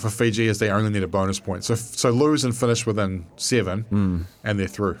carrot for Fiji is they only need a bonus point. So lose and finish within 7, and they're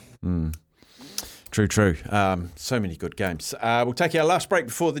through. True. So many good games. We'll take our last break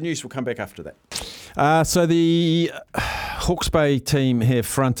before the news. We'll come back after that. So the Hawke's Bay team have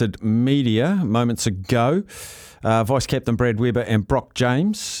fronted media moments ago. Vice Captain Brad Weber and Brock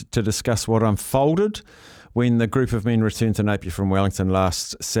James to discuss what unfolded when the group of men returned to Napier from Wellington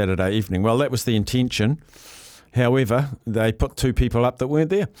last Saturday evening. Well, that was the intention. However, they put 2 people up that weren't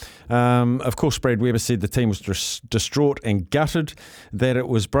there. Of course, Brad Weber said the team was distraught and gutted that it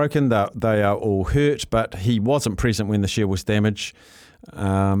was broken. They are all hurt, but he wasn't present when the shield was damaged.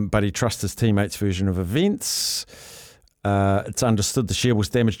 But he trusts his teammates' version of events. It's understood the shield was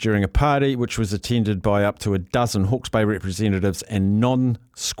damaged during a party which was attended by up to a dozen Hawke's Bay representatives and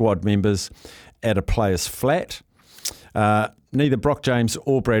non-squad members at a player's flat. Neither Brock James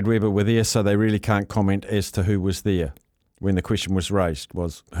or Brad Weber were there, so they really can't comment as to who was there. When the question was raised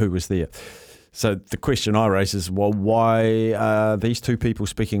was who was there. So the question I raise is, well, why are these 2 people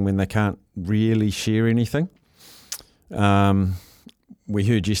speaking when they can't really share anything? We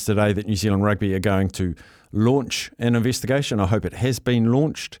heard yesterday that New Zealand Rugby are going to launch an investigation. I hope it has been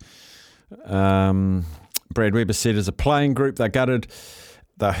launched. Brad Weber said as a playing group, they're gutted,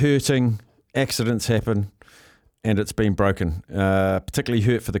 they're hurting, accidents happen, and it's been broken. Particularly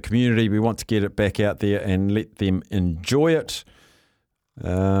hurt for the community. We want to get it back out there and let them enjoy it.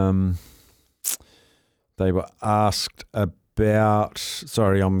 They were asked about...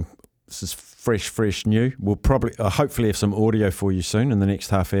 this is fresh new. We'll probably, hopefully have some audio for you soon in the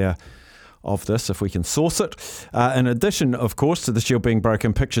next half hour of this, if we can source it. In addition, of course, to the shield being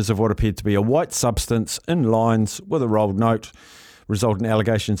broken, pictures of what appeared to be a white substance in lines with a rolled note result in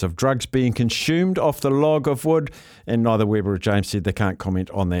allegations of drugs being consumed off the log of wood, and neither Weber or James said they can't comment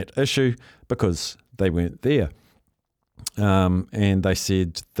on that issue because they weren't there. And they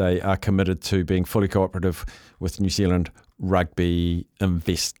said they are committed to being fully cooperative with New Zealand Rugby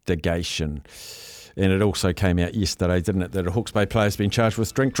investigation. And it also came out yesterday, didn't it, that a Hawke's Bay player has been charged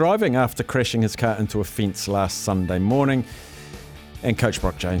with drink driving after crashing his car into a fence last Sunday morning. And Coach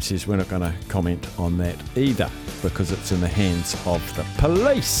Brock James says we're not going to comment on that either because it's in the hands of the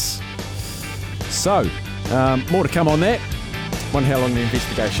police. So, more to come on that. Wonder how long the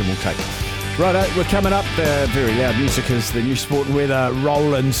investigation will take. Righto, we're coming up. Very loud music is the new sport and weather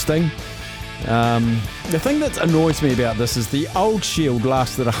roll-in sting. The thing that annoys me about this is the old shield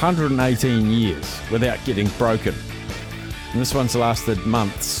lasted 118 years without getting broken. And this one's lasted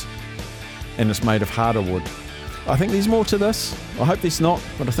months and it's made of harder wood. I think there's more to this. I hope there's not,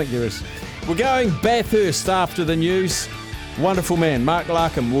 but I think there is. We're going Bathurst after the news. Wonderful man, Mark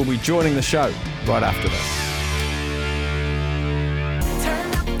Larkham, will be joining the show right after this.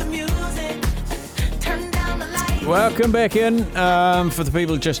 Welcome back in. For the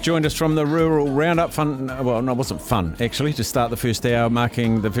people who just joined us from the Rural Roundup, fun. Well, no, it wasn't fun, actually, to start the first hour,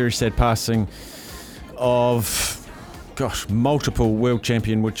 marking the very sad passing of, multiple world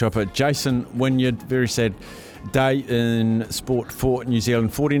champion woodchopper Jason Wynyard. Very sad day in sport for New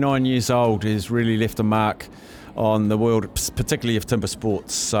Zealand. 49 years old, has really left a mark on the world, particularly of timber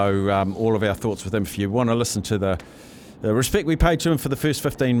sports. So all of our thoughts with him. If you want to listen to the respect we paid to him for the first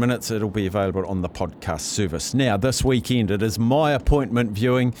 15 minutes, it'll be available on the podcast service. Now, this weekend, it is my appointment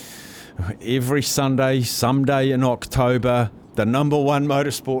viewing every Sunday, someday in October. The number one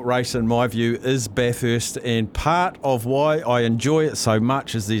motorsport race, in my view, is Bathurst, and part of why I enjoy it so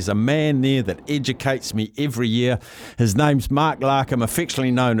much is there's a man there that educates me every year. His name's Mark Larkham,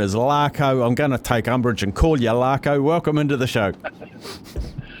 affectionately known as Larko. I'm going to take umbrage and call you Larko. Welcome into the show.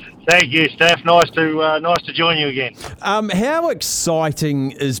 Thank you, Staff. Nice to join you again. How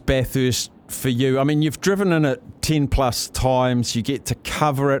exciting is Bathurst for you? I mean, you've driven in it 10 plus times. You get to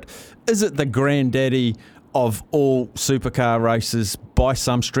cover it. Is it the granddaddy of all supercar races by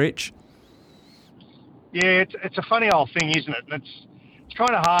some stretch? Yeah, it's a funny old thing, isn't it? And it's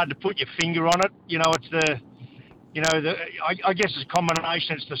kind of hard to put your finger on it. I guess it's a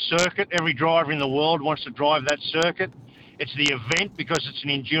combination. It's the circuit. Every driver in the world wants to drive that circuit. It's the event because it's an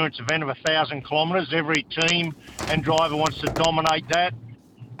endurance event of 1,000 kilometres. Every team and driver wants to dominate that.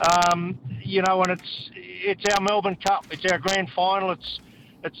 And it's our Melbourne Cup. It's our grand final.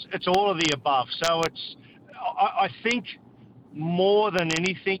 It's all of the above. So I think more than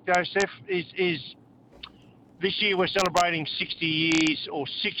anything, though, Steph, is this year we're celebrating 60 years or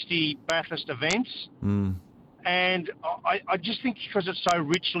 60 Bathurst events. And I just think because it's so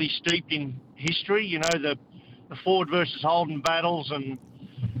richly steeped in history, the Ford versus Holden battles and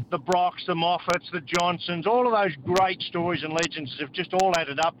the Brocks, the Moffats, the Johnsons, all of those great stories and legends have just all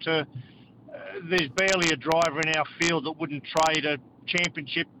added up to there's barely a driver in our field that wouldn't trade a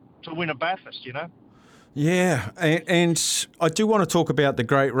championship to win a Bathurst, Yeah, and I do want to talk about the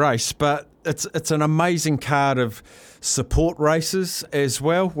great race, but it's an amazing card of support races as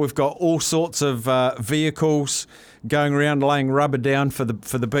well. We've got all sorts of vehicles going around laying rubber down for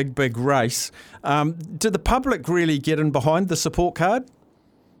the big race. Do the public really get in behind the support card?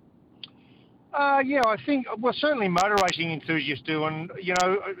 Yeah, I think, certainly motor racing enthusiasts do, and,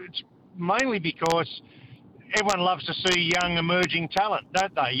 it's mainly because everyone loves to see young emerging talent,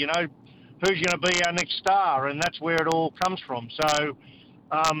 don't they? Who's going to be our next star, and that's where it all comes from. So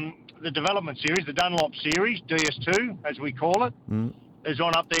the development series, the Dunlop series, DS2, as we call it, is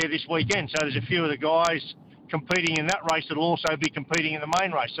on up there this weekend. So there's a few of the guys competing in that race that will also be competing in the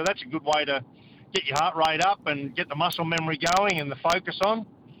main race. So that's a good way to get your heart rate up and get the muscle memory going and the focus on.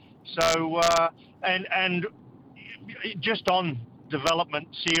 So, and just on development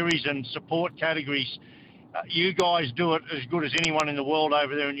series and support categories, you guys do it as good as anyone in the world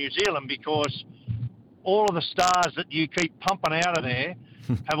over there in New Zealand, because all of the stars that you keep pumping out of there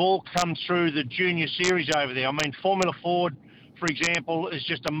have all come through the junior series over there. I mean, Formula Ford, for example, is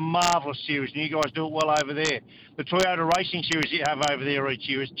just a marvellous series, and you guys do it well over there. The Toyota Racing Series you have over there each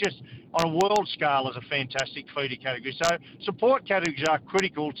year is just, on a world scale, is a fantastic feeder category. So support categories are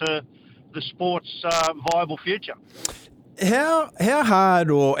critical to the sport's viable future. How hard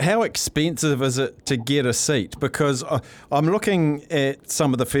or how expensive is it to get a seat? Because I'm looking at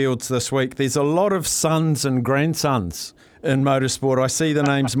some of the fields this week. There's a lot of sons and grandsons in motorsport. I see the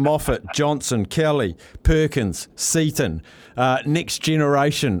names Moffat, Johnson, Kelly, Perkins, Seaton, next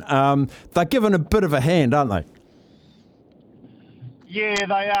generation. They're given a bit of a hand, aren't they? Yeah,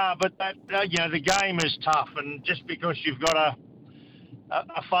 they are, but the game is tough, and just because you've got a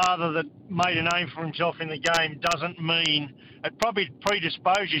father that made a name for himself in the game doesn't mean it probably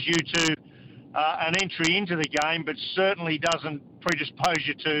predisposes you to an entry into the game, but certainly doesn't predispose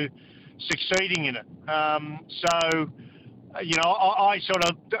you to succeeding in it. I sort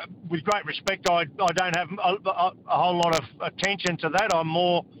of, with great respect, I don't have a whole lot of attention to that.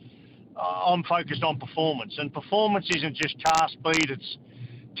 I'm focused on performance, and performance isn't just car speed, it's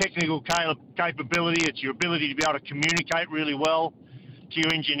technical capability, it's your ability to be able to communicate really well to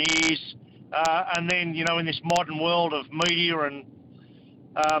your engineers, and then, in this modern world of media and,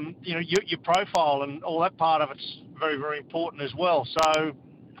 your profile and all that part of it's very, very important as well. So,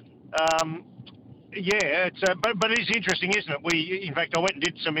 but it is interesting, isn't it? In fact, I went and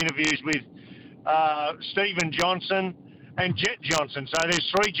did some interviews with Stephen Johnson and Jet Johnson. So there's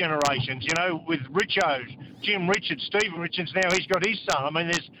three generations, with Richo, Jim Richards, Stephen Richards, now he's got his son. I mean,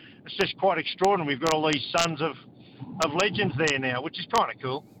 it's just quite extraordinary. We've got all these sons of legends there now, which is kind of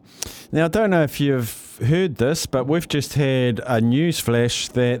cool. Now, I don't know if you've heard this, but we've just had a news flash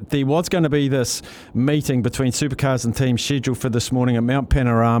that there was going to be this meeting between supercars and teams scheduled for this morning at Mount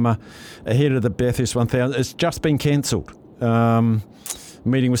Panorama ahead of the Bathurst 1000. It's just been cancelled.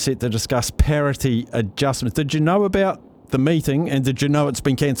 Meeting was set to discuss parity adjustments. Did you know about the meeting, and did you know it's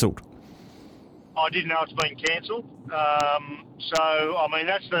been cancelled? I didn't know it's been cancelled. That's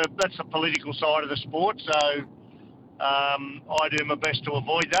the political side of the sport. So I do my best to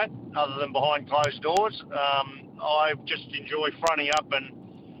avoid that, other than behind closed doors. I just enjoy fronting up and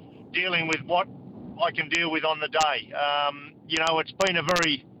dealing with what I can deal with on the day. It's been a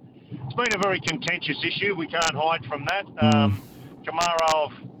very contentious issue. We can't hide from that. Camaro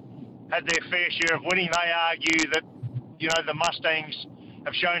have had their fair share of winning. They argue that the Mustangs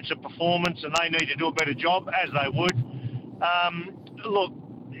have shown some performance and they need to do a better job, as they would. Look,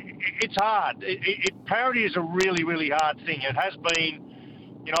 it's hard. Parity is a really, really hard thing. It has been,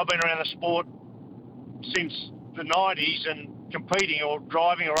 I've been around the sport since the 90s and competing or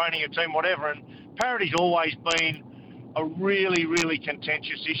driving or owning a team, whatever, and parity's always been a really, really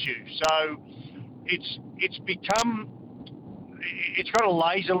contentious issue. So it's got a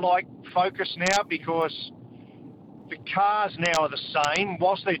laser-like focus now, because The cars now are the same,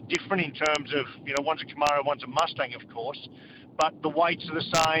 whilst they're different in terms of, one's a Camaro, one's a Mustang, of course, but the weights are the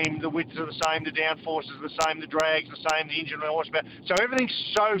same, the widths are the same, the downforce is the same, the drag's the same, the engine and horsepower. So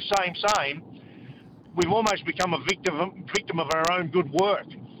everything's so same. We've almost become a victim of our own good work,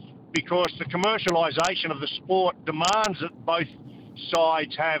 because the commercialisation of the sport demands that both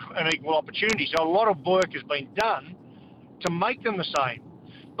sides have an equal opportunity. So a lot of work has been done to make them the same.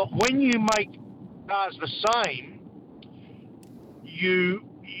 But when you make cars the same,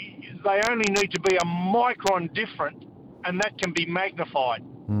 they only need to be a micron different, and that can be magnified.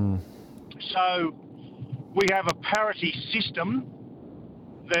 So we have a parity system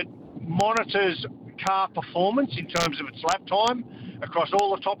that monitors car performance in terms of its lap time across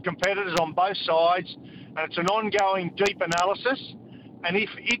all the top competitors on both sides, and it's an ongoing deep analysis, and if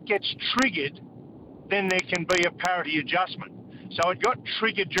it gets triggered, then there can be a parity adjustment. So it got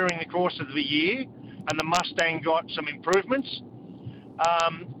triggered during the course of the year, and the Mustang got some improvements,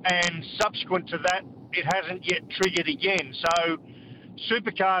 and subsequent to that, it hasn't yet triggered again. So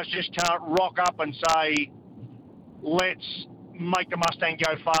supercars just can't rock up and say, let's make the Mustang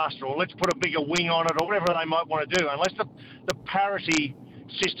go faster, or let's put a bigger wing on it, or whatever they might want to do, unless the parity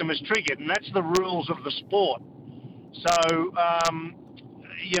system is triggered, and that's the rules of the sport. So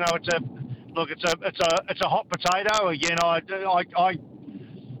it's a hot potato. Again,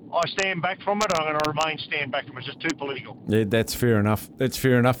 I stand back from it. I'm going to stand back from it. It's just too political. Yeah, that's fair enough.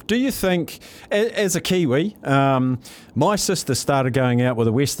 Do you think, as a Kiwi, my sister started going out with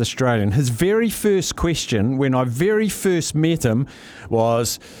a West Australian. His very first question when I very first met him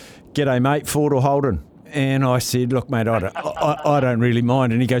was, "G'day, mate, Ford or Holden?" And I said, "Look, mate, I don't really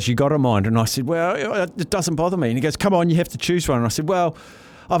mind." And he goes, "You got to mind." And I said, "Well, it doesn't bother me." And he goes, "Come on, you have to choose one." And I said, "Well,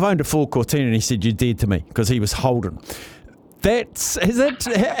 I've owned a Ford Cortina." And he said, "You're dead to me," because he was Holden.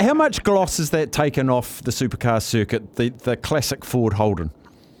 How much gloss has that taken off the supercar circuit, the classic Ford Holden?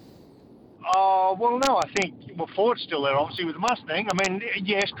 Oh, well, no, I think Ford's still there, obviously, with the Mustang. I mean,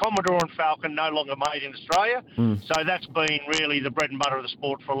 yes, Commodore and Falcon no longer made in Australia, so that's been really the bread and butter of the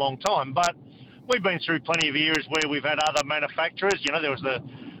sport for a long time. But we've been through plenty of eras where we've had other manufacturers. There was the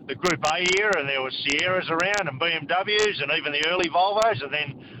Group A era, and there was Sierras around, and BMWs, and even the early Volvos, and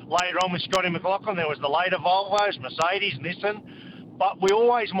then later on with Scotty McLaughlin, there was the later Volvos, Mercedes, Nissan. But we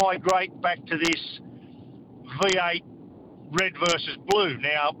always migrate back to this V8 red versus blue.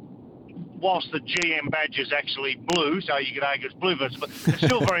 Now, whilst the GM badge is actually blue, so you could argue it's blue versus blue, it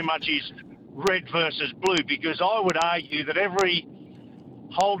still very much is red versus blue, because I would argue that every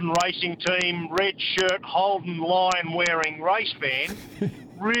Holden racing team, red shirt, Holden line wearing race fan,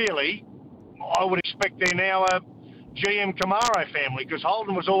 really, I would expect they're now a GM Camaro family, because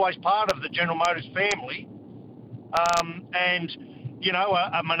Holden was always part of the General Motors family. And,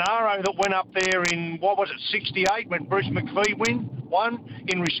 a Monaro that went up there in, 68, when Bruce McPhee won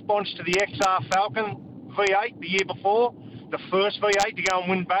in response to the XR Falcon V8 the year before, the first V8 to go and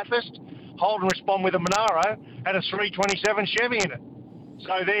win Bathurst. Holden responded with a Monaro, had a 327 Chevy in it.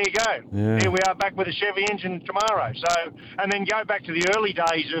 So there you go. Yeah. Here we are back with a Chevy engine Camaro. So, and then go back to the early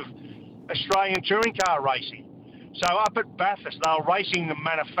days of Australian touring car racing. So up at Bathurst, they were racing the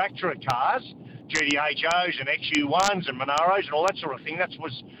manufacturer cars, GTHOs and XU1s and Monaros and all that sort of thing. That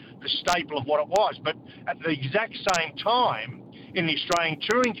was the staple of what it was. But at the exact same time, in the Australian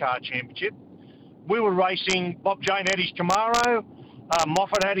Touring Car Championship, we were racing, Bob Jane had his Camaro,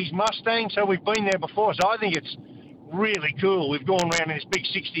 Moffat had his Mustang, so we've been there before. So I think it's really cool. We've gone around in this big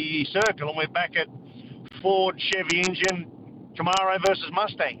 60-year circle, and we're back at Ford, Chevy engine, Camaro versus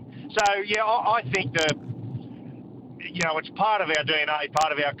Mustang. So, yeah, I think it's part of our DNA,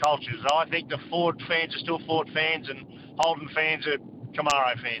 part of our culture. So I think the Ford fans are still Ford fans, and Holden fans are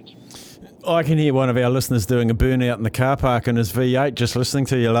Camaro fans. I can hear one of our listeners doing a burnout in the car park in his V8 just listening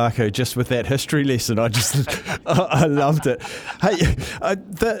to you, Larko, just with that history lesson. I loved it. Hey,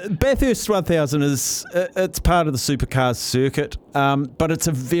 the Bathurst 1000 it's part of the supercars circuit, but it's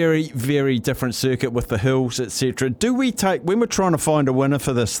a very, very different circuit with the hills, etc. Do we take, when we're trying to find a winner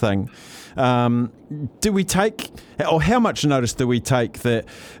for this thing, do we take, or how much notice do we take that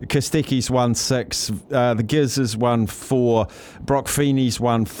Kostecki's won 6, the Giz has won 4, Brock Feeney's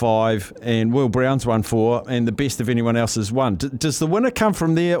won 5, and Will Brown's won 4, and the best of anyone else has won? Does the winner come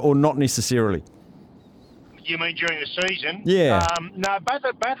from there, or not necessarily? You mean during the season? Yeah. No,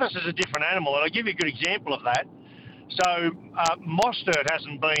 Bathurst is a different animal, and I'll give you a good example of that. So Mostert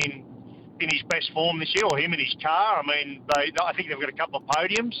hasn't been in his best form this year, or him in his car. I mean, I think they've got a couple of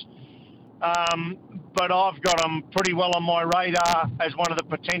podiums. But I've got them pretty well on my radar as one of the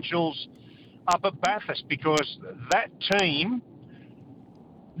potentials up at Bathurst, because that team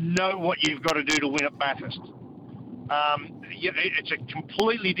know what you've got to do to win at Bathurst. It's a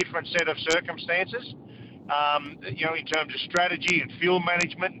completely different set of circumstances, in terms of strategy and fuel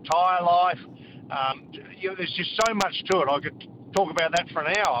management and tyre life. There's just so much to it. I could talk about that for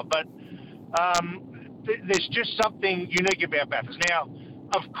an hour, but there's just something unique about Bathurst. Now,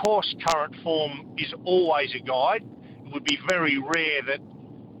 of course, current form is always a guide. It would be very rare that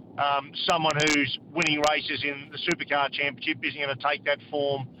someone who's winning races in the Supercar Championship isn't going to take that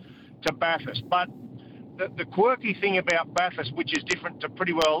form to Bathurst. But the quirky thing about Bathurst, which is different to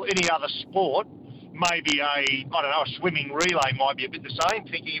pretty well any other sport, maybe a swimming relay might be a bit the same,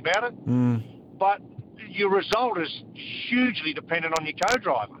 thinking about it. But your result is hugely dependent on your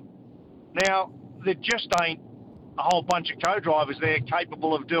co-driver. Now, there just ain't a whole bunch of co-drivers there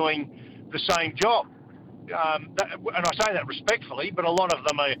capable of doing the same job. And I say that respectfully, but a lot of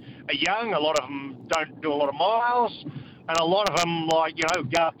them are young, a lot of them don't do a lot of miles, and a lot of them, like,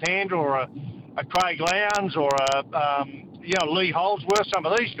 Garth Tander or a Craig Lowndes or Lee Holdsworth, some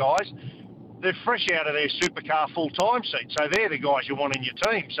of these guys, they're fresh out of their supercar full-time seat, so they're the guys you want in your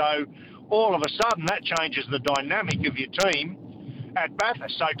team. So all of a sudden, that changes the dynamic of your team at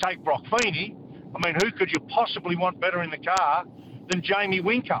Bathurst. So take Brock Feeney. I mean, who could you possibly want better in the car than Jamie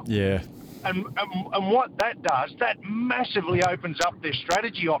Whincup? Yeah. And what that does, that massively opens up their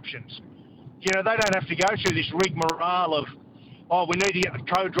strategy options. They don't have to go through this rigmarole of, we need to get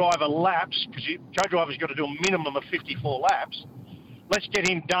the co-driver laps, because co-driver's got to do a minimum of 54 laps. Let's get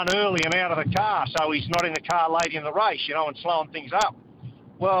him done early and out of the car so he's not in the car late in the race, and slowing things up.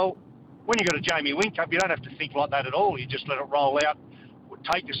 Well, when you've got a Jamie Whincup, you don't have to think like that at all. You just let it roll out,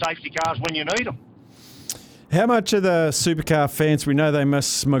 take the safety cars when you need them. How much of the supercar fans, we know they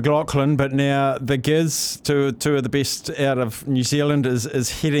miss McLaughlin, but now the Giz, two of the best out of New Zealand,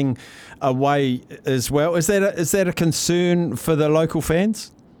 is heading away as well. Is that a concern for the local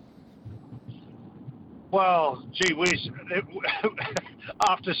fans? Well, gee whiz,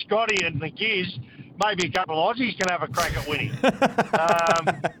 after Scotty and the Giz, maybe a couple of Aussies can have a crack at winning.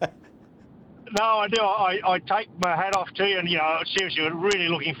 No, I do. I take my hat off to you, and seriously, we're really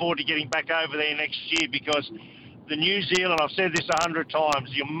looking forward to getting back over there next year, because the New Zealand, I've said this 100 times,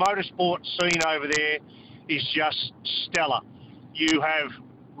 your motorsport scene over there is just stellar. You have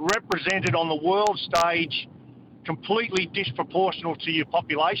represented on the world stage completely disproportional to your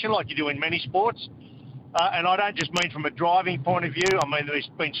population, like you do in many sports. And I don't just mean from a driving point of view. I mean, there's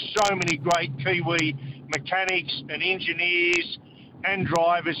been so many great Kiwi mechanics and engineers and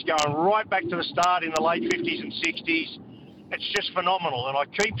drivers going right back to the start in the late 50s and 60s. It's just phenomenal. And I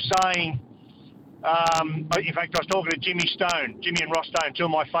keep saying, in fact, I was talking to Jimmy and Ross Stone, two of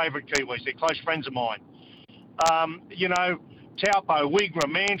my favourite Kiwis. They're close friends of mine. Taupo, Wigra,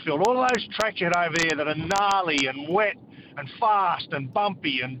 Manfield, all those tracks you had over there that are gnarly and wet and fast and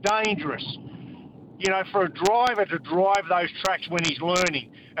bumpy and dangerous. For a driver to drive those tracks when he's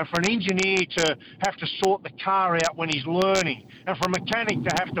learning, and for an engineer to have to sort the car out when he's learning, and for a mechanic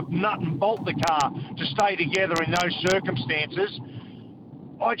to have to nut and bolt the car to stay together in those circumstances,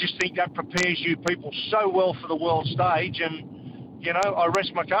 I just think that prepares you people so well for the world stage, and, I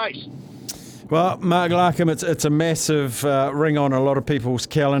rest my case. Well, Mark Larkham, it's a massive ring on a lot of people's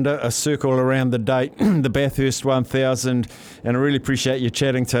calendar, a circle around the date, the Bathurst 1000, and I really appreciate you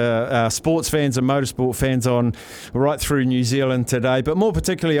chatting to sports fans and motorsport fans on right through New Zealand today. But more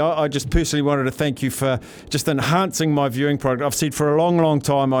particularly, I just personally wanted to thank you for just enhancing my viewing product. I've said for a long, long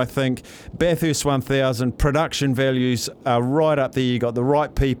time, I think Bathurst 1000 production values are right up there. You got the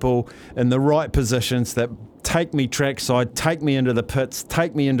right people in the right positions that take me trackside, take me into the pits,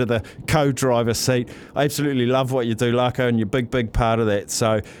 take me into the co-driver seat. I absolutely love what you do, Larko, and you're a big, big part of that.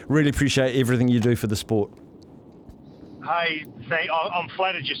 So really appreciate everything you do for the sport. Hey, I'm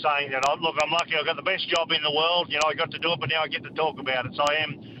flattered you're saying that. Look, I'm lucky. I've got the best job in the world. I got to do it, but now I get to talk about it. So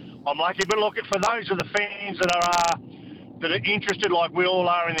I'm lucky. But look, for those of the fans that are interested, like we all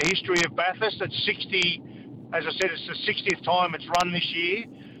are, in the history of Bathurst, it's 60. As I said, it's the 60th time it's run this year.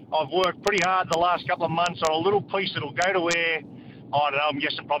 I've worked pretty hard the last couple of months on a little piece that'll go to air, I don't know, I'm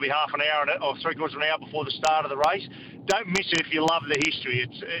guessing probably half an hour or three-quarters of an hour before the start of the race. Don't miss it if you love the history.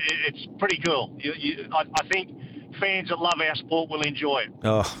 It's pretty cool. I think fans that love our sport will enjoy it.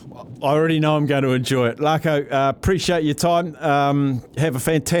 Oh, I already know I'm going to enjoy it. Larko, appreciate your time. Have a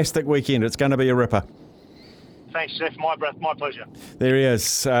fantastic weekend. It's going to be a ripper. Thanks, Steph. My pleasure. There he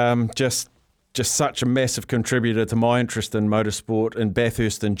is. Just such a massive contributor to my interest in motorsport and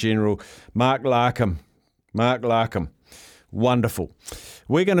Bathurst in general. Mark Larkham. Wonderful.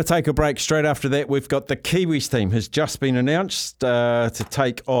 We're going to take a break. Straight after that, we've got the Kiwis team has just been announced to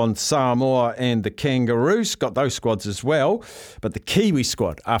take on Samoa and the Kangaroos. Got those squads as well, but the Kiwi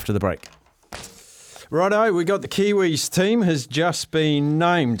squad after the break. Righto, we got the Kiwis team has just been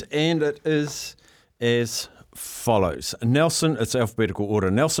named, and it is as follows. Nelson, it's alphabetical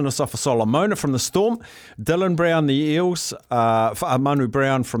order. Nelson Asafa-Solomona from the Storm, Dylan Brown, the Eels, Manu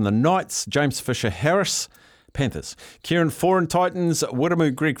Brown from the Knights, James Fisher-Harris, Panthers, Kieran Foran, Titans,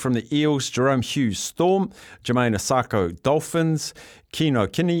 Wiramu Greg from the Eels, Jerome Hughes, Storm, Jermaine Asako, Dolphins, Kino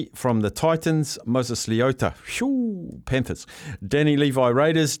Kinney from the Titans, Moses Leota, Panthers, Danny Levi,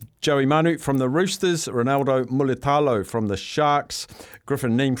 Raiders, Joey Manu from the Roosters, Ronaldo Mulitalo from the Sharks,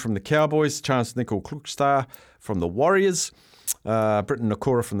 Griffin Neem from the Cowboys, Chance Nickel Klukstar from the Warriors, Britton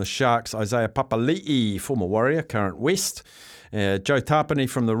Nakora from the Sharks, Isaiah Papali'i, former Warrior, current West, Joe Tapani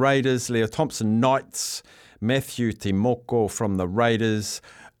from the Raiders, Leo Thompson, Knights, Matthew Timoko from the Raiders,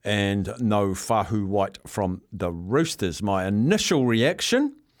 and No Fahu White from the Roosters. My initial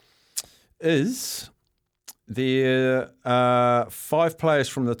reaction is there are 5 players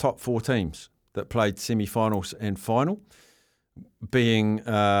from the top 4 teams that played semi-finals and final, being 2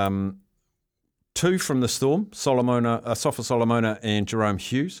 from the Storm, Sofa Solomona and Jerome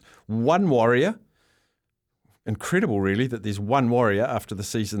Hughes, 1 Warrior. Incredible, really, that there's 1 Warrior after the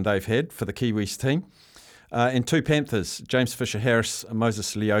season they've had for the Kiwis team. And 2 Panthers, James Fisher-Harris,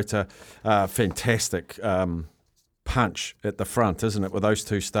 Moses Leota. Fantastic punch at the front, isn't it, with those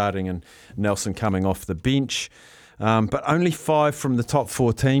 2 starting and Nelson coming off the bench. But only 5 from the top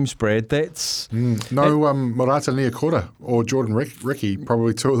 4 teams, Brad. That's... Morata Niakora or Jordan Ricky,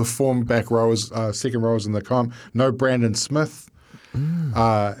 probably 2 of the form back rowers, second rowers in the comp. No Brandon Smith.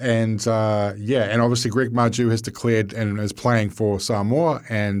 And obviously Greg Marju has declared and is playing for Samoa,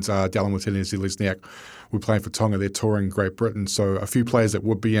 and Dallin Watene-Zelezniak we're playing for Tonga. They're touring Great Britain. So a few players that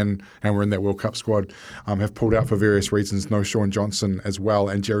would be in and were in that World Cup squad have pulled out for various reasons. No Sean Johnson as well,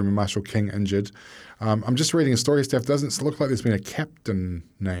 and Jeremy Marshall-King injured. I'm just reading a story, Steph. Doesn't look like there's been a captain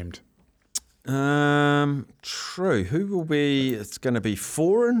named. True. Who will be? It's going to be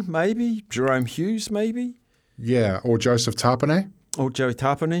Foran, maybe? Jerome Hughes, maybe? Yeah, or Joseph Tapane. Or Joey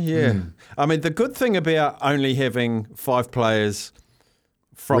Tapane, yeah. I mean, the good thing about only having 5 players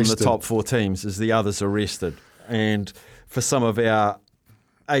from rested. The top 4 teams is the others are rested. And for some of our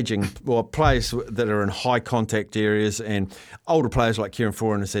players that are in high contact areas, and older players like Kieran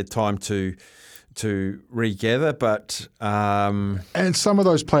Foran has had time to regather, but... and some of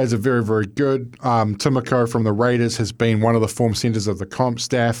those players are very, very good. Timoko from the Raiders has been one of the form centres of the comp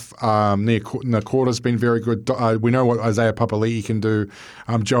staff. Nakora's been very good. We know what Isaiah Papali'i can do.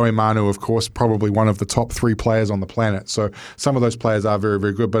 Joey Manu, of course, probably one of the top 3 players on the planet. So some of those players are very,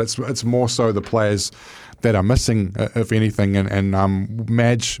 very good, but it's more so the players that are missing, if anything. And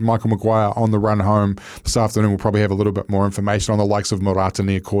Michael Maguire on the run home this afternoon will probably have a little bit more information on the likes of Morata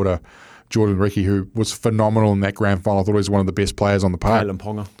Niakora, Jordan Ricky, who was phenomenal in that grand final. I thought he was one of the best players on the park. Kalen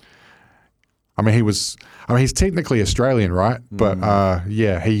Ponga. He's technically Australian, right? But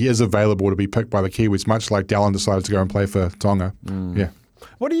he is available to be picked by the Kiwis, much like Dallin decided to go and play for Tonga. Yeah.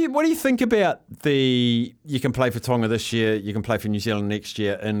 What do you think about you can play for Tonga this year, you can play for New Zealand next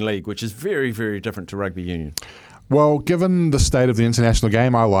year in league, which is very, very different to rugby union? Well, given the state of the international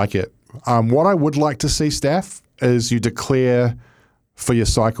game, I like it. What I would like to see, Staff, is you declare for your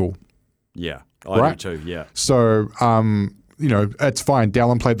cycle. Yeah, I do too, yeah. So, it's fine.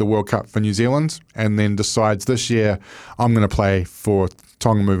 Dallin played the World Cup for New Zealand and then decides this year I'm going to play for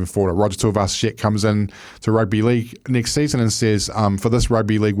Tonga moving forward. Roger Tuivasa-Sheck comes in to Rugby League next season and says, for this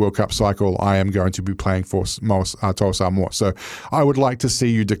Rugby League World Cup cycle, I am going to be playing for Toa Samoa. So I would like to see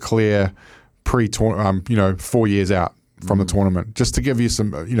you declare 4 years out from the tournament, just to give you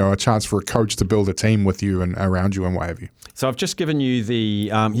some, a chance for a coach to build a team with you and around you and what have you. So I've just given you the,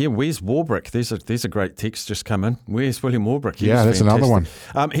 where's Warbrick? There's a great text just come in. Where's William Warbrick? That's fantastic. Another one.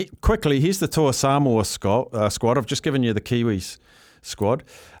 Here's the Toa Samoa squad. I've just given you the Kiwis squad.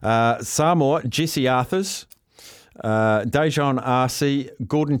 Samoa, Jesse Arthurs, Dejan Arce,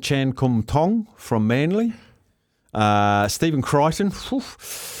 Gordon Chan Kum Tong from Manly, Stephen Crichton,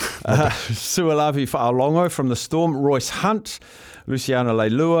 Sualavi Fa'alongo from the Storm, Royce Hunt, Luciano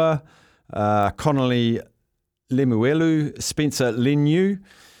Leilua, Connolly Lemuelu, Spencer Leniu,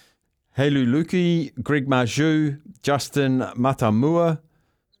 Heilu Luki, Greg Marju, Justin Matamua,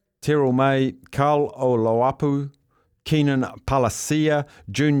 Terrell May, Carl Oloapu, Keenan Palacia,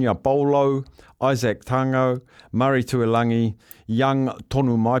 Junior Bolo, Isaac Tango, Murray Tuilangi, Young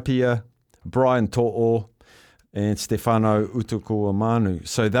Tonu Maipia, Brian To'o, and Stefano Utukuamanu.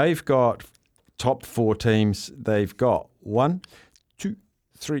 So they've got top 4 teams. They've got 1, 2,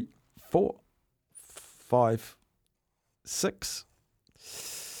 3, 4, 5, 6,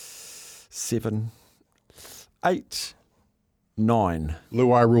 7, 8, 9.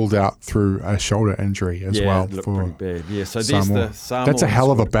 Luai ruled out through a shoulder injury as well. Looked for pretty bad. Yeah, so there's Samoa. the Samoa. That's a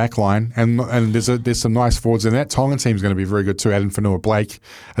hell of a back line, and there's some nice forwards, and that Tongan team's going to be very good too. Adam Whanua Blake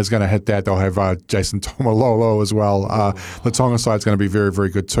is going to hit that. They'll have Jason Tomalolo as well. The Tongan side's going to be very, very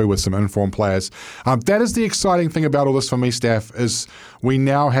good too with some informed players. That is the exciting thing about all this for me, Staff, is we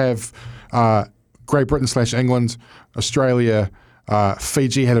now have Great Britain / England, Australia,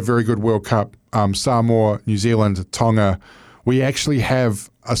 Fiji had a very good World Cup, Samoa, New Zealand, Tonga. We actually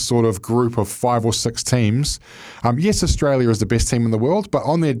have a sort of group of 5 or 6 teams. Yes, Australia is the best team in the world, but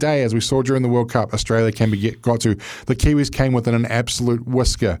on their day, as we saw during the World Cup, Australia got to. The Kiwis came within an absolute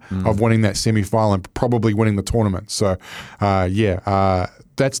whisker of winning that semi-final and probably winning the tournament. So,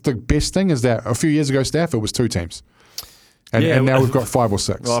 that's the best thing, is that a few years ago, Staff, it was 2 teams. And now we've got 5 or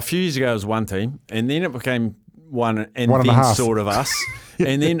 6. Well, a few years ago it was 1 team, and then it became one and a then half. Sort of us.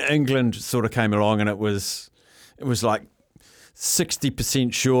 And then England sort of came along, and it was like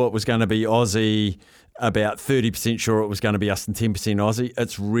 60% sure it was going to be Aussie, about 30% sure it was going to be us, and 10% Aussie.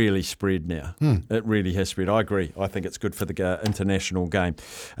 It's really spread now. It really has spread. I agree. I think it's good for the international game.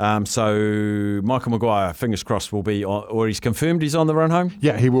 So Michael Maguire, fingers crossed, will be on, or he's confirmed he's on the run home?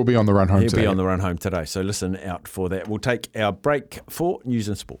 Yeah, he will be on the run home today. He'll be on the run home today. So listen out for that. We'll take our break for news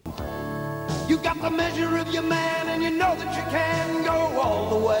and sport. You got the measure of your man, and you know that you can go all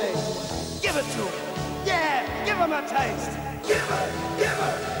the way. Give it to him. Yeah, give him a taste. Give him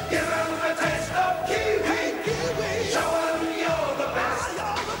a taste of Kiwi. Hey, Kiwi. Show him you're the best.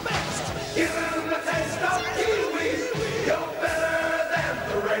 You're the best. Give him a taste of Kiwi. You're better than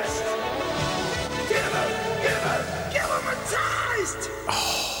the rest. Give him a taste.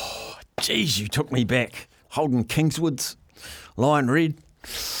 Oh, geez, you took me back. Holden Kingswood's Lion Red.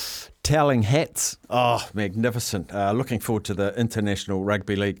 Toweling hats. Oh, magnificent. Looking forward to the International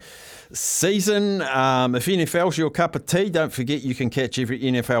Rugby League season. If NFL's your cup of tea, don't forget you can catch every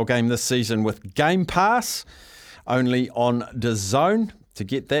NFL game this season with Game Pass, only on DAZN. To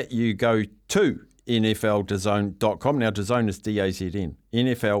get that, you go to nfldazn.com. Now, DAZN is DAZN.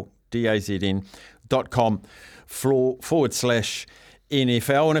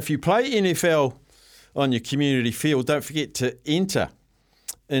 nfldazn.com/NFL. And if you play NFL on your community field, don't forget to enter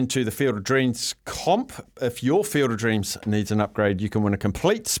into the Field of Dreams comp. If your Field of Dreams needs an upgrade, you can win a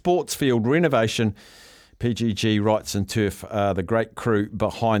complete sports field renovation. PGG Rights and Turf are the great crew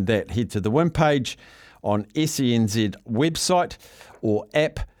behind that. Head to the win page on SENZ website or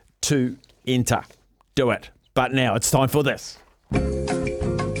app to enter. Do it. But now it's time for this.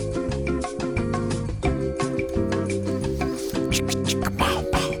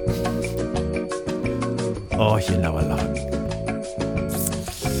 Oh, you know I love it.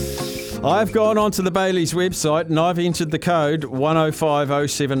 I've gone onto the Bailey's website and I've entered the code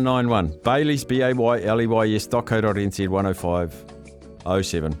 1050791. Bailey's, BAYLEYS.co.nz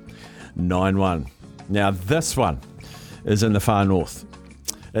 1050791. Now this one is in the far north.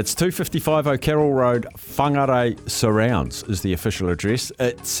 It's 255 O'Carroll Road, Whangarei Surrounds is the official address.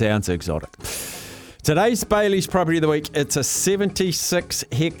 It sounds exotic. Today's Bailey's Property of the Week, it's a 76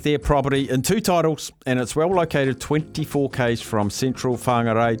 hectare property in 2 titles, and it's well located 24 k's from central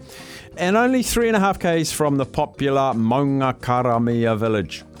Whangarei and only 3.5 k's from the popular Maunga Karamea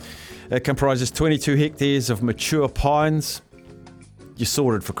village. It comprises 22 hectares of mature pines. You're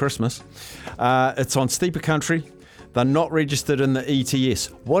sorted for Christmas. It's on steeper country. They're not registered in the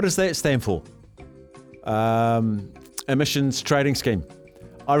ETS. What does that stand for? Emissions Trading Scheme.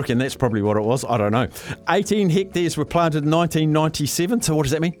 I reckon that's probably what it was. I don't know. 18 hectares were planted in 1997. So what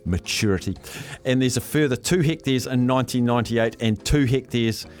does that mean? Maturity. And there's a further 2 hectares in 1998 and 2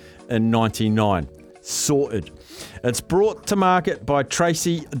 hectares in 99. Sorted. It's brought to market by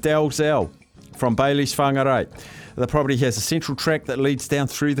Tracy Dalzell from Bailey's Whangarei. The property has a central track that leads down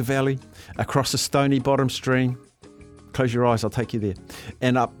through the valley, across a stony bottom stream. Close your eyes, I'll take you there.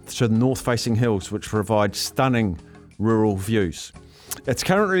 And up to the north-facing hills, which provide stunning rural views. It's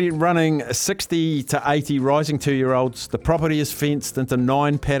currently running 60 to 80 rising 2-year-olds. The property is fenced into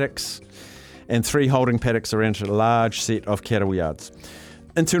 9 paddocks and 3 holding paddocks around a large set of cattle yards.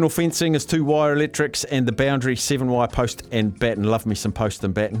 Internal fencing is 2 wire electrics and the boundary 7 wire post and batten. Love me some post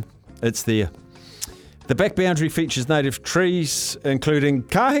and batten. It's there. The back boundary features native trees including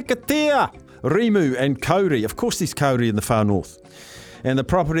kahikatea, rimu and kauri. Of course there's kauri in the far north. And the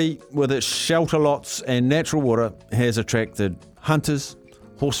property with its shelter lots and natural water has attracted hunters,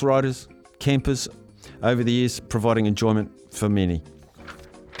 horse riders, campers over the years, providing enjoyment for many.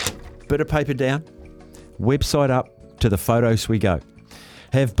 Bit of paper down, website up, to the photos we go.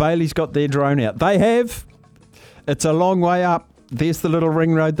 Have Bailey's got their drone out? They have. It's a long way up. There's the little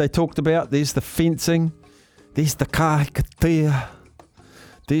ring road they talked about. There's the fencing. There's the Kaikatea.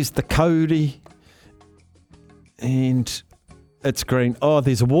 There's the Cody. And it's green. Oh,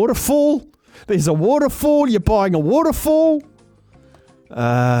 there's a waterfall. There's a waterfall. You're buying a waterfall.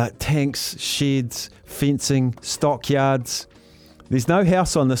 Tanks, sheds, fencing, stockyards. There's no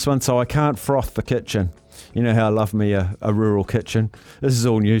house on this one, so I can't froth the kitchen. You know how I love me a rural kitchen. This is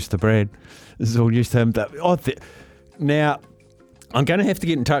all news to Brad. This is all news to him. Now, I'm going to have to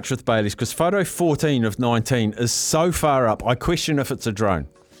get in touch with Bailey's because photo 14 of 19 is so far up, I question if it's a drone.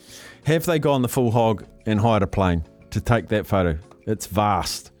 Have they gone the full hog and hired a plane to take that photo? It's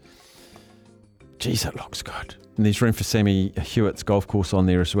vast. Jeez, it looks good. And there's room for Sammy Hewitt's golf course on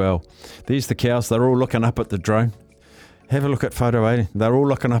there as well. There's the cows. They're all looking up at the drone. Have a look at photo 80. They're all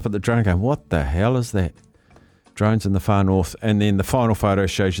looking up at the drone going, what the hell is that? Drones in the far north. And then the final photo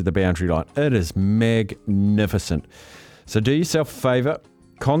shows you the boundary line. It is magnificent. So do yourself a favour.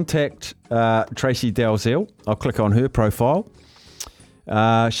 Contact Tracy Dalzell. I'll click on her profile.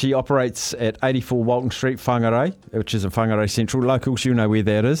 She operates at 84 Walton Street, Whangarei, which is in Whangarei Central. Locals, you know where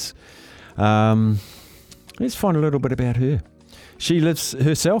that is. Let's find a little bit about her. She lives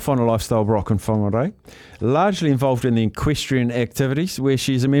herself on a lifestyle rock in Whangarei, largely involved in the equestrian activities, where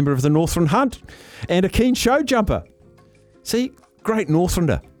she's a member of the Northland Hunt and a keen show jumper. See, great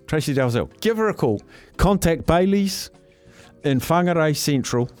Northlander, Tracy Dalzell. Give her a call. Contact Bailey's in Whangarei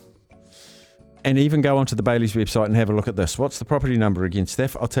Central, and even go onto the Bailey's website and have a look at this. What's the property number again,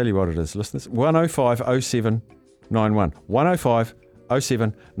 Steph? I'll tell you what it is, listeners. 1050791.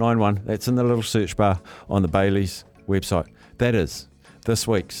 1050791. That's in the little search bar on the Bailey's website. That is this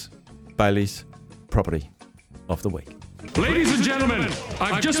week's Bailey's Property of the Week. Ladies and gentlemen,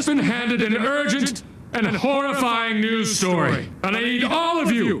 I've just been handed an urgent and horrifying news story. And I need all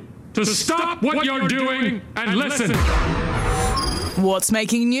of you to stop what you're doing and listen. What's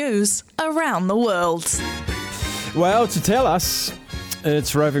making news around the world? Well, to tell us,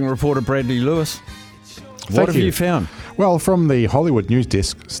 it's roving reporter Bradley Lewis. What have you found? Well, from the Hollywood news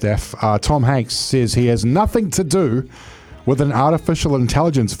desk, Steph, Tom Hanks says he has nothing to do with an artificial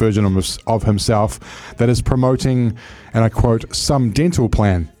intelligence version of himself that is promoting, and I quote, some dental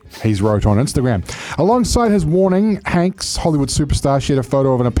plan, he's wrote on Instagram. Alongside his warning, Hanks, Hollywood superstar, shared a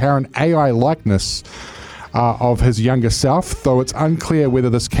photo of an apparent AI likeness of his younger self, though it's unclear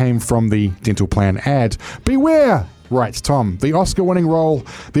whether this came from the dental plan ad. Beware, writes Tom. The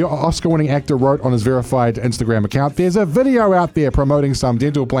Oscar-winning actor wrote on his verified Instagram account, there's a video out there promoting some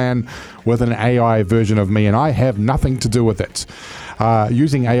dental plan with an AI version of me, and I have nothing to do with it.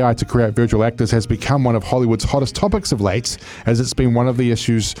 Using AI to create virtual actors has become one of Hollywood's hottest topics of late, as it's been one of the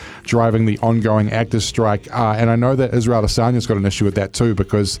issues driving the ongoing actors' strike. And I know that Israel Adesanya's got an issue with that too,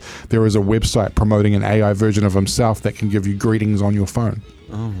 because there is a website promoting an AI version of himself that can give you greetings on your phone.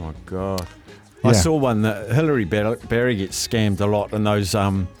 Oh my God. Yeah. I saw one that Hillary Barry gets scammed a lot in those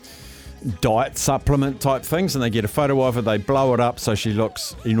diet supplement type things, and they get a photo of her, they blow it up so she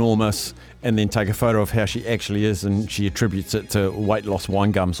looks enormous, and then take a photo of how she actually is, and she attributes it to weight loss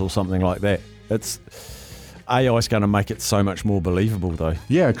wine gums or something like that. AI is going to make it so much more believable, though.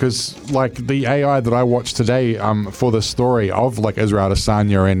 Yeah, because like the AI that I watched today for the story of like Israel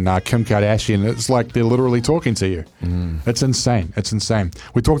Adesanya and Kim Kardashian, it's like they're literally talking to you. It's insane. It's insane.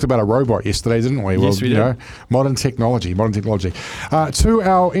 We talked about a robot yesterday, didn't we? Yes, we did. Know, modern technology. To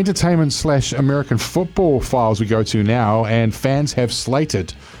our entertainment/American football files we go to now, and fans have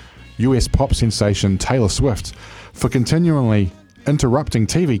slated US pop sensation Taylor Swift for continually interrupting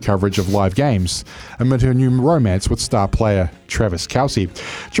TV coverage of live games amid her new romance with star player Travis Kelce.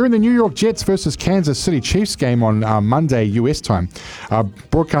 During the New York Jets versus Kansas City Chiefs game on Monday US time,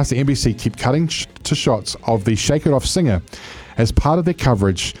 broadcaster NBC kept cutting to shots of the Shake It Off singer as part of their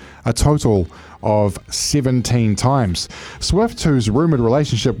coverage a total of 17 times. Swift, whose rumoured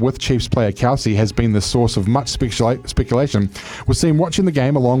relationship with Chiefs player Kelce has been the source of much speculation, was seen watching the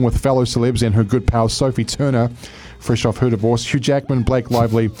game along with fellow celebs and her good pal Sophie Turner, fresh off her divorce, Hugh Jackman, Blake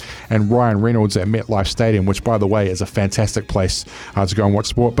Lively, and Ryan Reynolds at MetLife Stadium, which, by the way, is a fantastic place to go and watch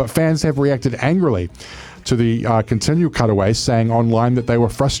sport. But fans have reacted angrily to the continued cutaways, saying online that they were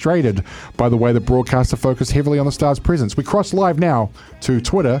frustrated by the way the broadcaster focused heavily on the star's presence. We cross live now to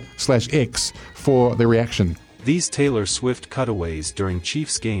Twitter/X for the reaction. These Taylor Swift cutaways during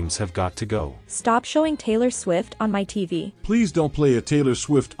Chiefs games have got to go. Stop showing Taylor Swift on my TV. Please don't play a Taylor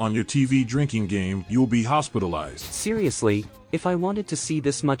Swift on your TV drinking game. You'll be hospitalized. Seriously, if I wanted to see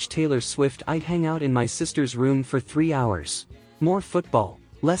this much Taylor Swift, I'd hang out in my sister's room for 3 hours. More football,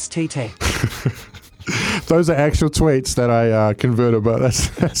 less Tay-Tay. Those are actual tweets that I converted, but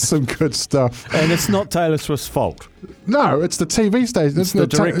that's some good stuff. And it's not Taylor Swift's fault. No, it's the TV station. It's the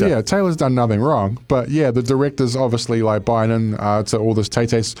director. Taylor's done nothing wrong. But yeah, the director's obviously like buying in to all this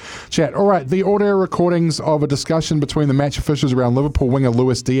Tay-Tay's chat. All right, the audio recordings of a discussion between the match officials around Liverpool winger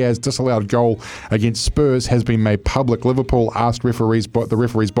Luis Diaz's disallowed goal against Spurs has been made public. Liverpool asked the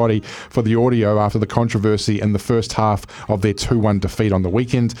referee's body for the audio after the controversy in the first half of their 2-1 defeat on the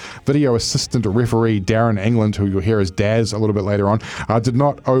weekend. Video assistant referee Darren England, who you'll hear as Daz a little bit later on, did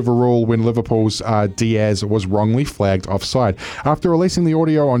not overrule when Liverpool's Diaz was wrongly flagged offside. After releasing the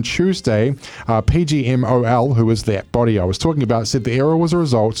audio on Tuesday, PGMOL, who is that body I was talking about, said the error was a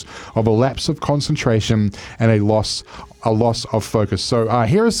result of a lapse of concentration and a loss of focus. So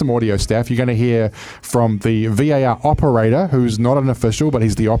here is some audio, Staff. You're going to hear from the VAR operator, who's not an official, but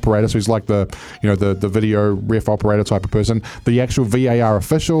he's the operator, so he's like the video ref operator type of person, the actual VAR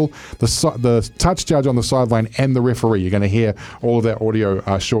official, the touch judge on the sideline, and the referee. You're going to hear all of that audio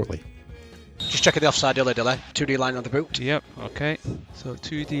shortly. Just checking the offside delay. 2D line on the boot. Yep, okay. So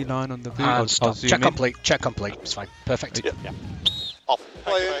 2D line on the boot. I'll check complete. Check complete. It's fine. Perfect. Yeah. Off.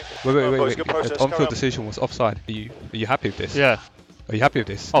 Wait. The on-field decision was offside. Are you happy with this? Yeah. Are you happy with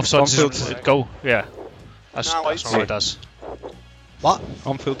this? Offside goal. Yeah. That's what it does. What?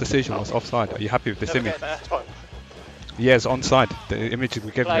 On-field decision was offside. Are you happy with this image? Yeah, it's onside. The image we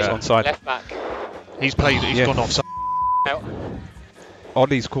gave you is onside. Left back. He's gone offside.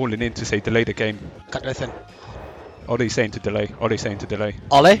 Ollie's calling in to say delay the game. Can't do anything. Ollie's saying to delay.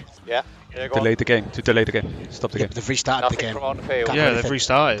 Ollie? Yeah. Delay the game. Stop the game. They've restarted the game. They've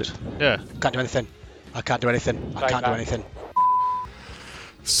restarted. Yeah. Can't do anything. I can't do anything.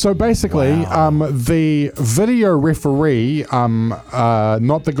 So basically, the video referee,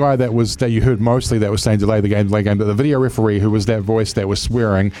 not the guy that you heard mostly that was saying delay the game, but the video referee who was that voice that was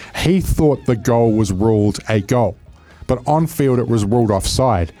swearing, he thought the goal was ruled a goal. But on field it was ruled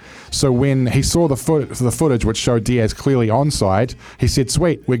offside. So when he saw the footage which showed Diaz clearly onside, he said,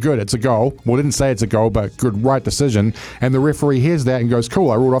 "Sweet, we're good. It's a goal." Well, didn't say it's a goal, but good, right decision. And the referee hears that and goes,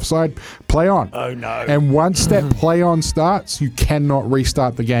 "Cool, I ruled offside. Play on." Oh no! And once that play on starts, you cannot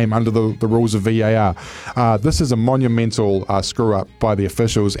restart the game under the rules of VAR. This is a monumental screw up by the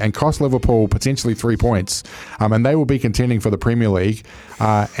officials and cost Liverpool potentially 3 points. And they will be contending for the Premier League.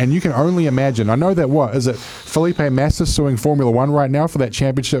 And you can only imagine. I know that Felipe Massa suing Formula One right now for that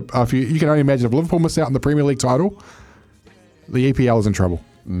championship. You can only imagine if Liverpool miss out on the Premier League title, the EPL is in trouble.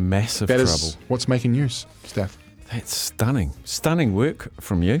 Massive trouble. That is what's making news, Steph. That's stunning work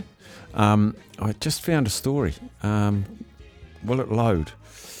from you. I just found a story. Will it load?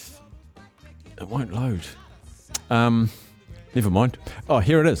 It won't load. Never mind. Oh,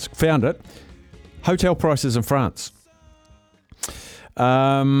 here it is. Found it. Hotel prices in France.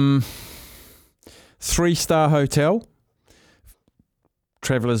 3-star hotel.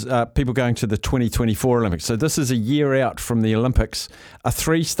 Travellers, people going to the 2024 Olympics. So this is a year out from the Olympics. A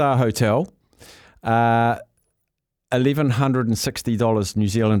 3-star hotel, $1,160 New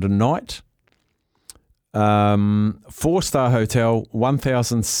Zealand a night. 4-star hotel,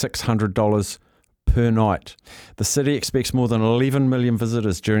 $1,600 per night. The city expects more than 11 million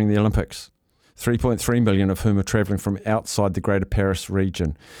visitors during the Olympics. 3.3 million of whom are travelling from outside the Greater Paris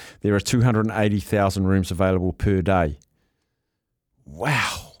region. There are 280,000 rooms available per day.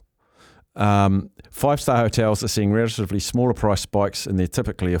 Wow. 5-star hotels are seeing relatively smaller price spikes in their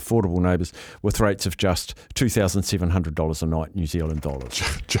typically affordable neighbours with rates of just $2,700 a night, New Zealand dollars.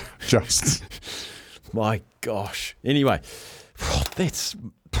 Just. My gosh. Anyway, that's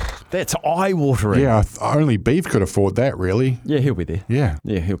eye-watering. Yeah, only Beef could afford that, really. Yeah, he'll be there. Yeah,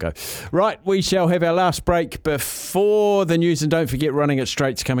 he'll go. Right, we shall have our last break before the news, and don't forget Running It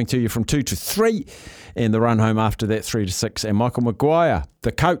Straight's coming to you from 2 to 3, and the run home after that 3 to 6. And Michael Maguire,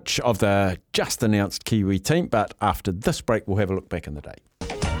 the coach of the just announced Kiwi team. But after this break, we'll have a look back in the day.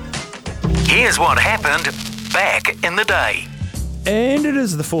 Here's what happened back in the day. And it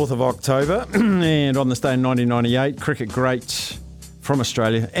is the 4th of October, and on this day in 1998, cricket great from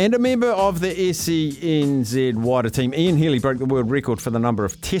Australia and a member of the SENZ wider team, Ian Healy broke the world record for the number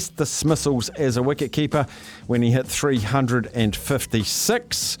of test dismissals as a wicketkeeper when he hit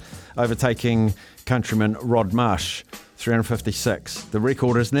 356, overtaking countryman Rod Marsh, 356. The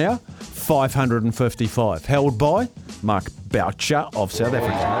record is now 555, held by Mark Boucher of South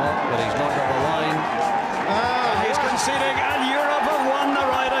Africa. But he's not got the line. He's conceding, and Europe have won the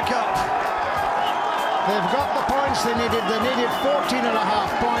Ryder Cup. They've got the points they needed. They needed 14.5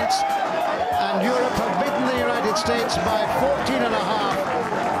 points, and Europe have beaten the United States by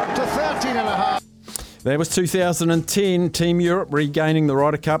 14.5 to 13.5. That was 2010, Team Europe regaining the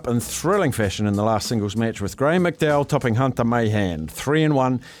Ryder Cup in thrilling fashion in the last singles match with Graham McDowell topping Hunter Mahan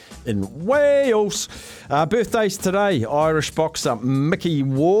 3-1 in Wales. Birthdays today, Irish boxer Mickey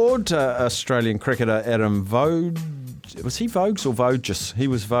Ward, Australian cricketer Adam Vogt. Was he Voges or Voges? He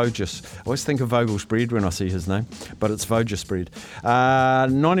was Voges. I always think of Vogel's breed when I see his name, but it's Voges breed.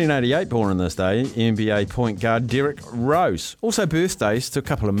 1988 born on this day, NBA point guard Derrick Rose. Also birthdays to a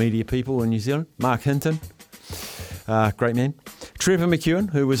couple of media people in New Zealand. Mark Hinton, great man. Trevor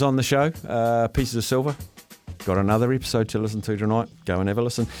McEwen, who was on the show, Pieces of Silver. Got another episode to listen to tonight. Go and have a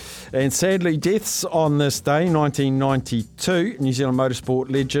listen. And sadly, deaths on this day, 1992, New Zealand motorsport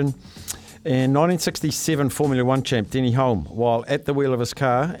legend. And 1967 Formula One champ Denny Hulme, while at the wheel of his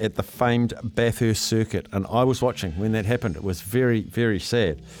car at the famed Bathurst circuit. And I was watching when that happened. It was very, very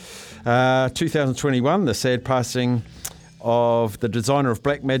sad. 2021, the sad passing of the designer of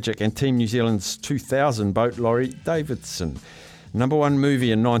Black Magic and Team New Zealand's 2000 boat, Laurie Davidson. Number one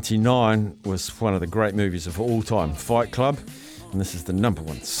movie in 99 was one of the great movies of all time, Fight Club. And this is the number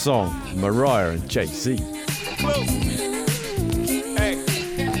one song, Mariah and Jay-Z.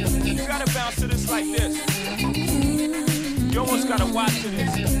 To this like this. You almost gotta watch to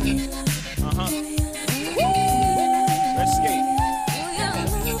this. Let's skate.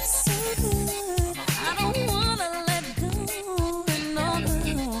 I don't wanna let go. And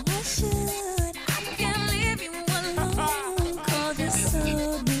although I should, I can't leave you alone. 'Cause you're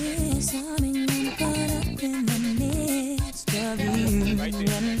so disarming and caught up in the midst of you. Right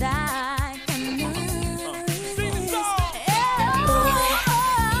there. And I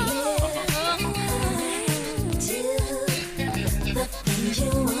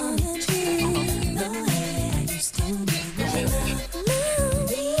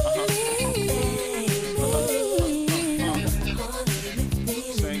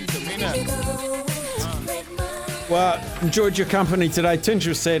Well, enjoyed your company today. Tinge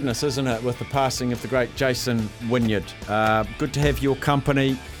of sadness, isn't it, with the passing of the great Jason Wynyard. Good to have your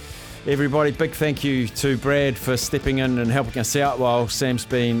company. Everybody, big thank you to Brad for stepping in and helping us out while Sam's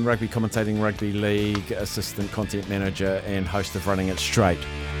been rugby commentating Rugby League, assistant content manager and host of Running It Straight.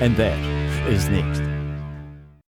 And that is next.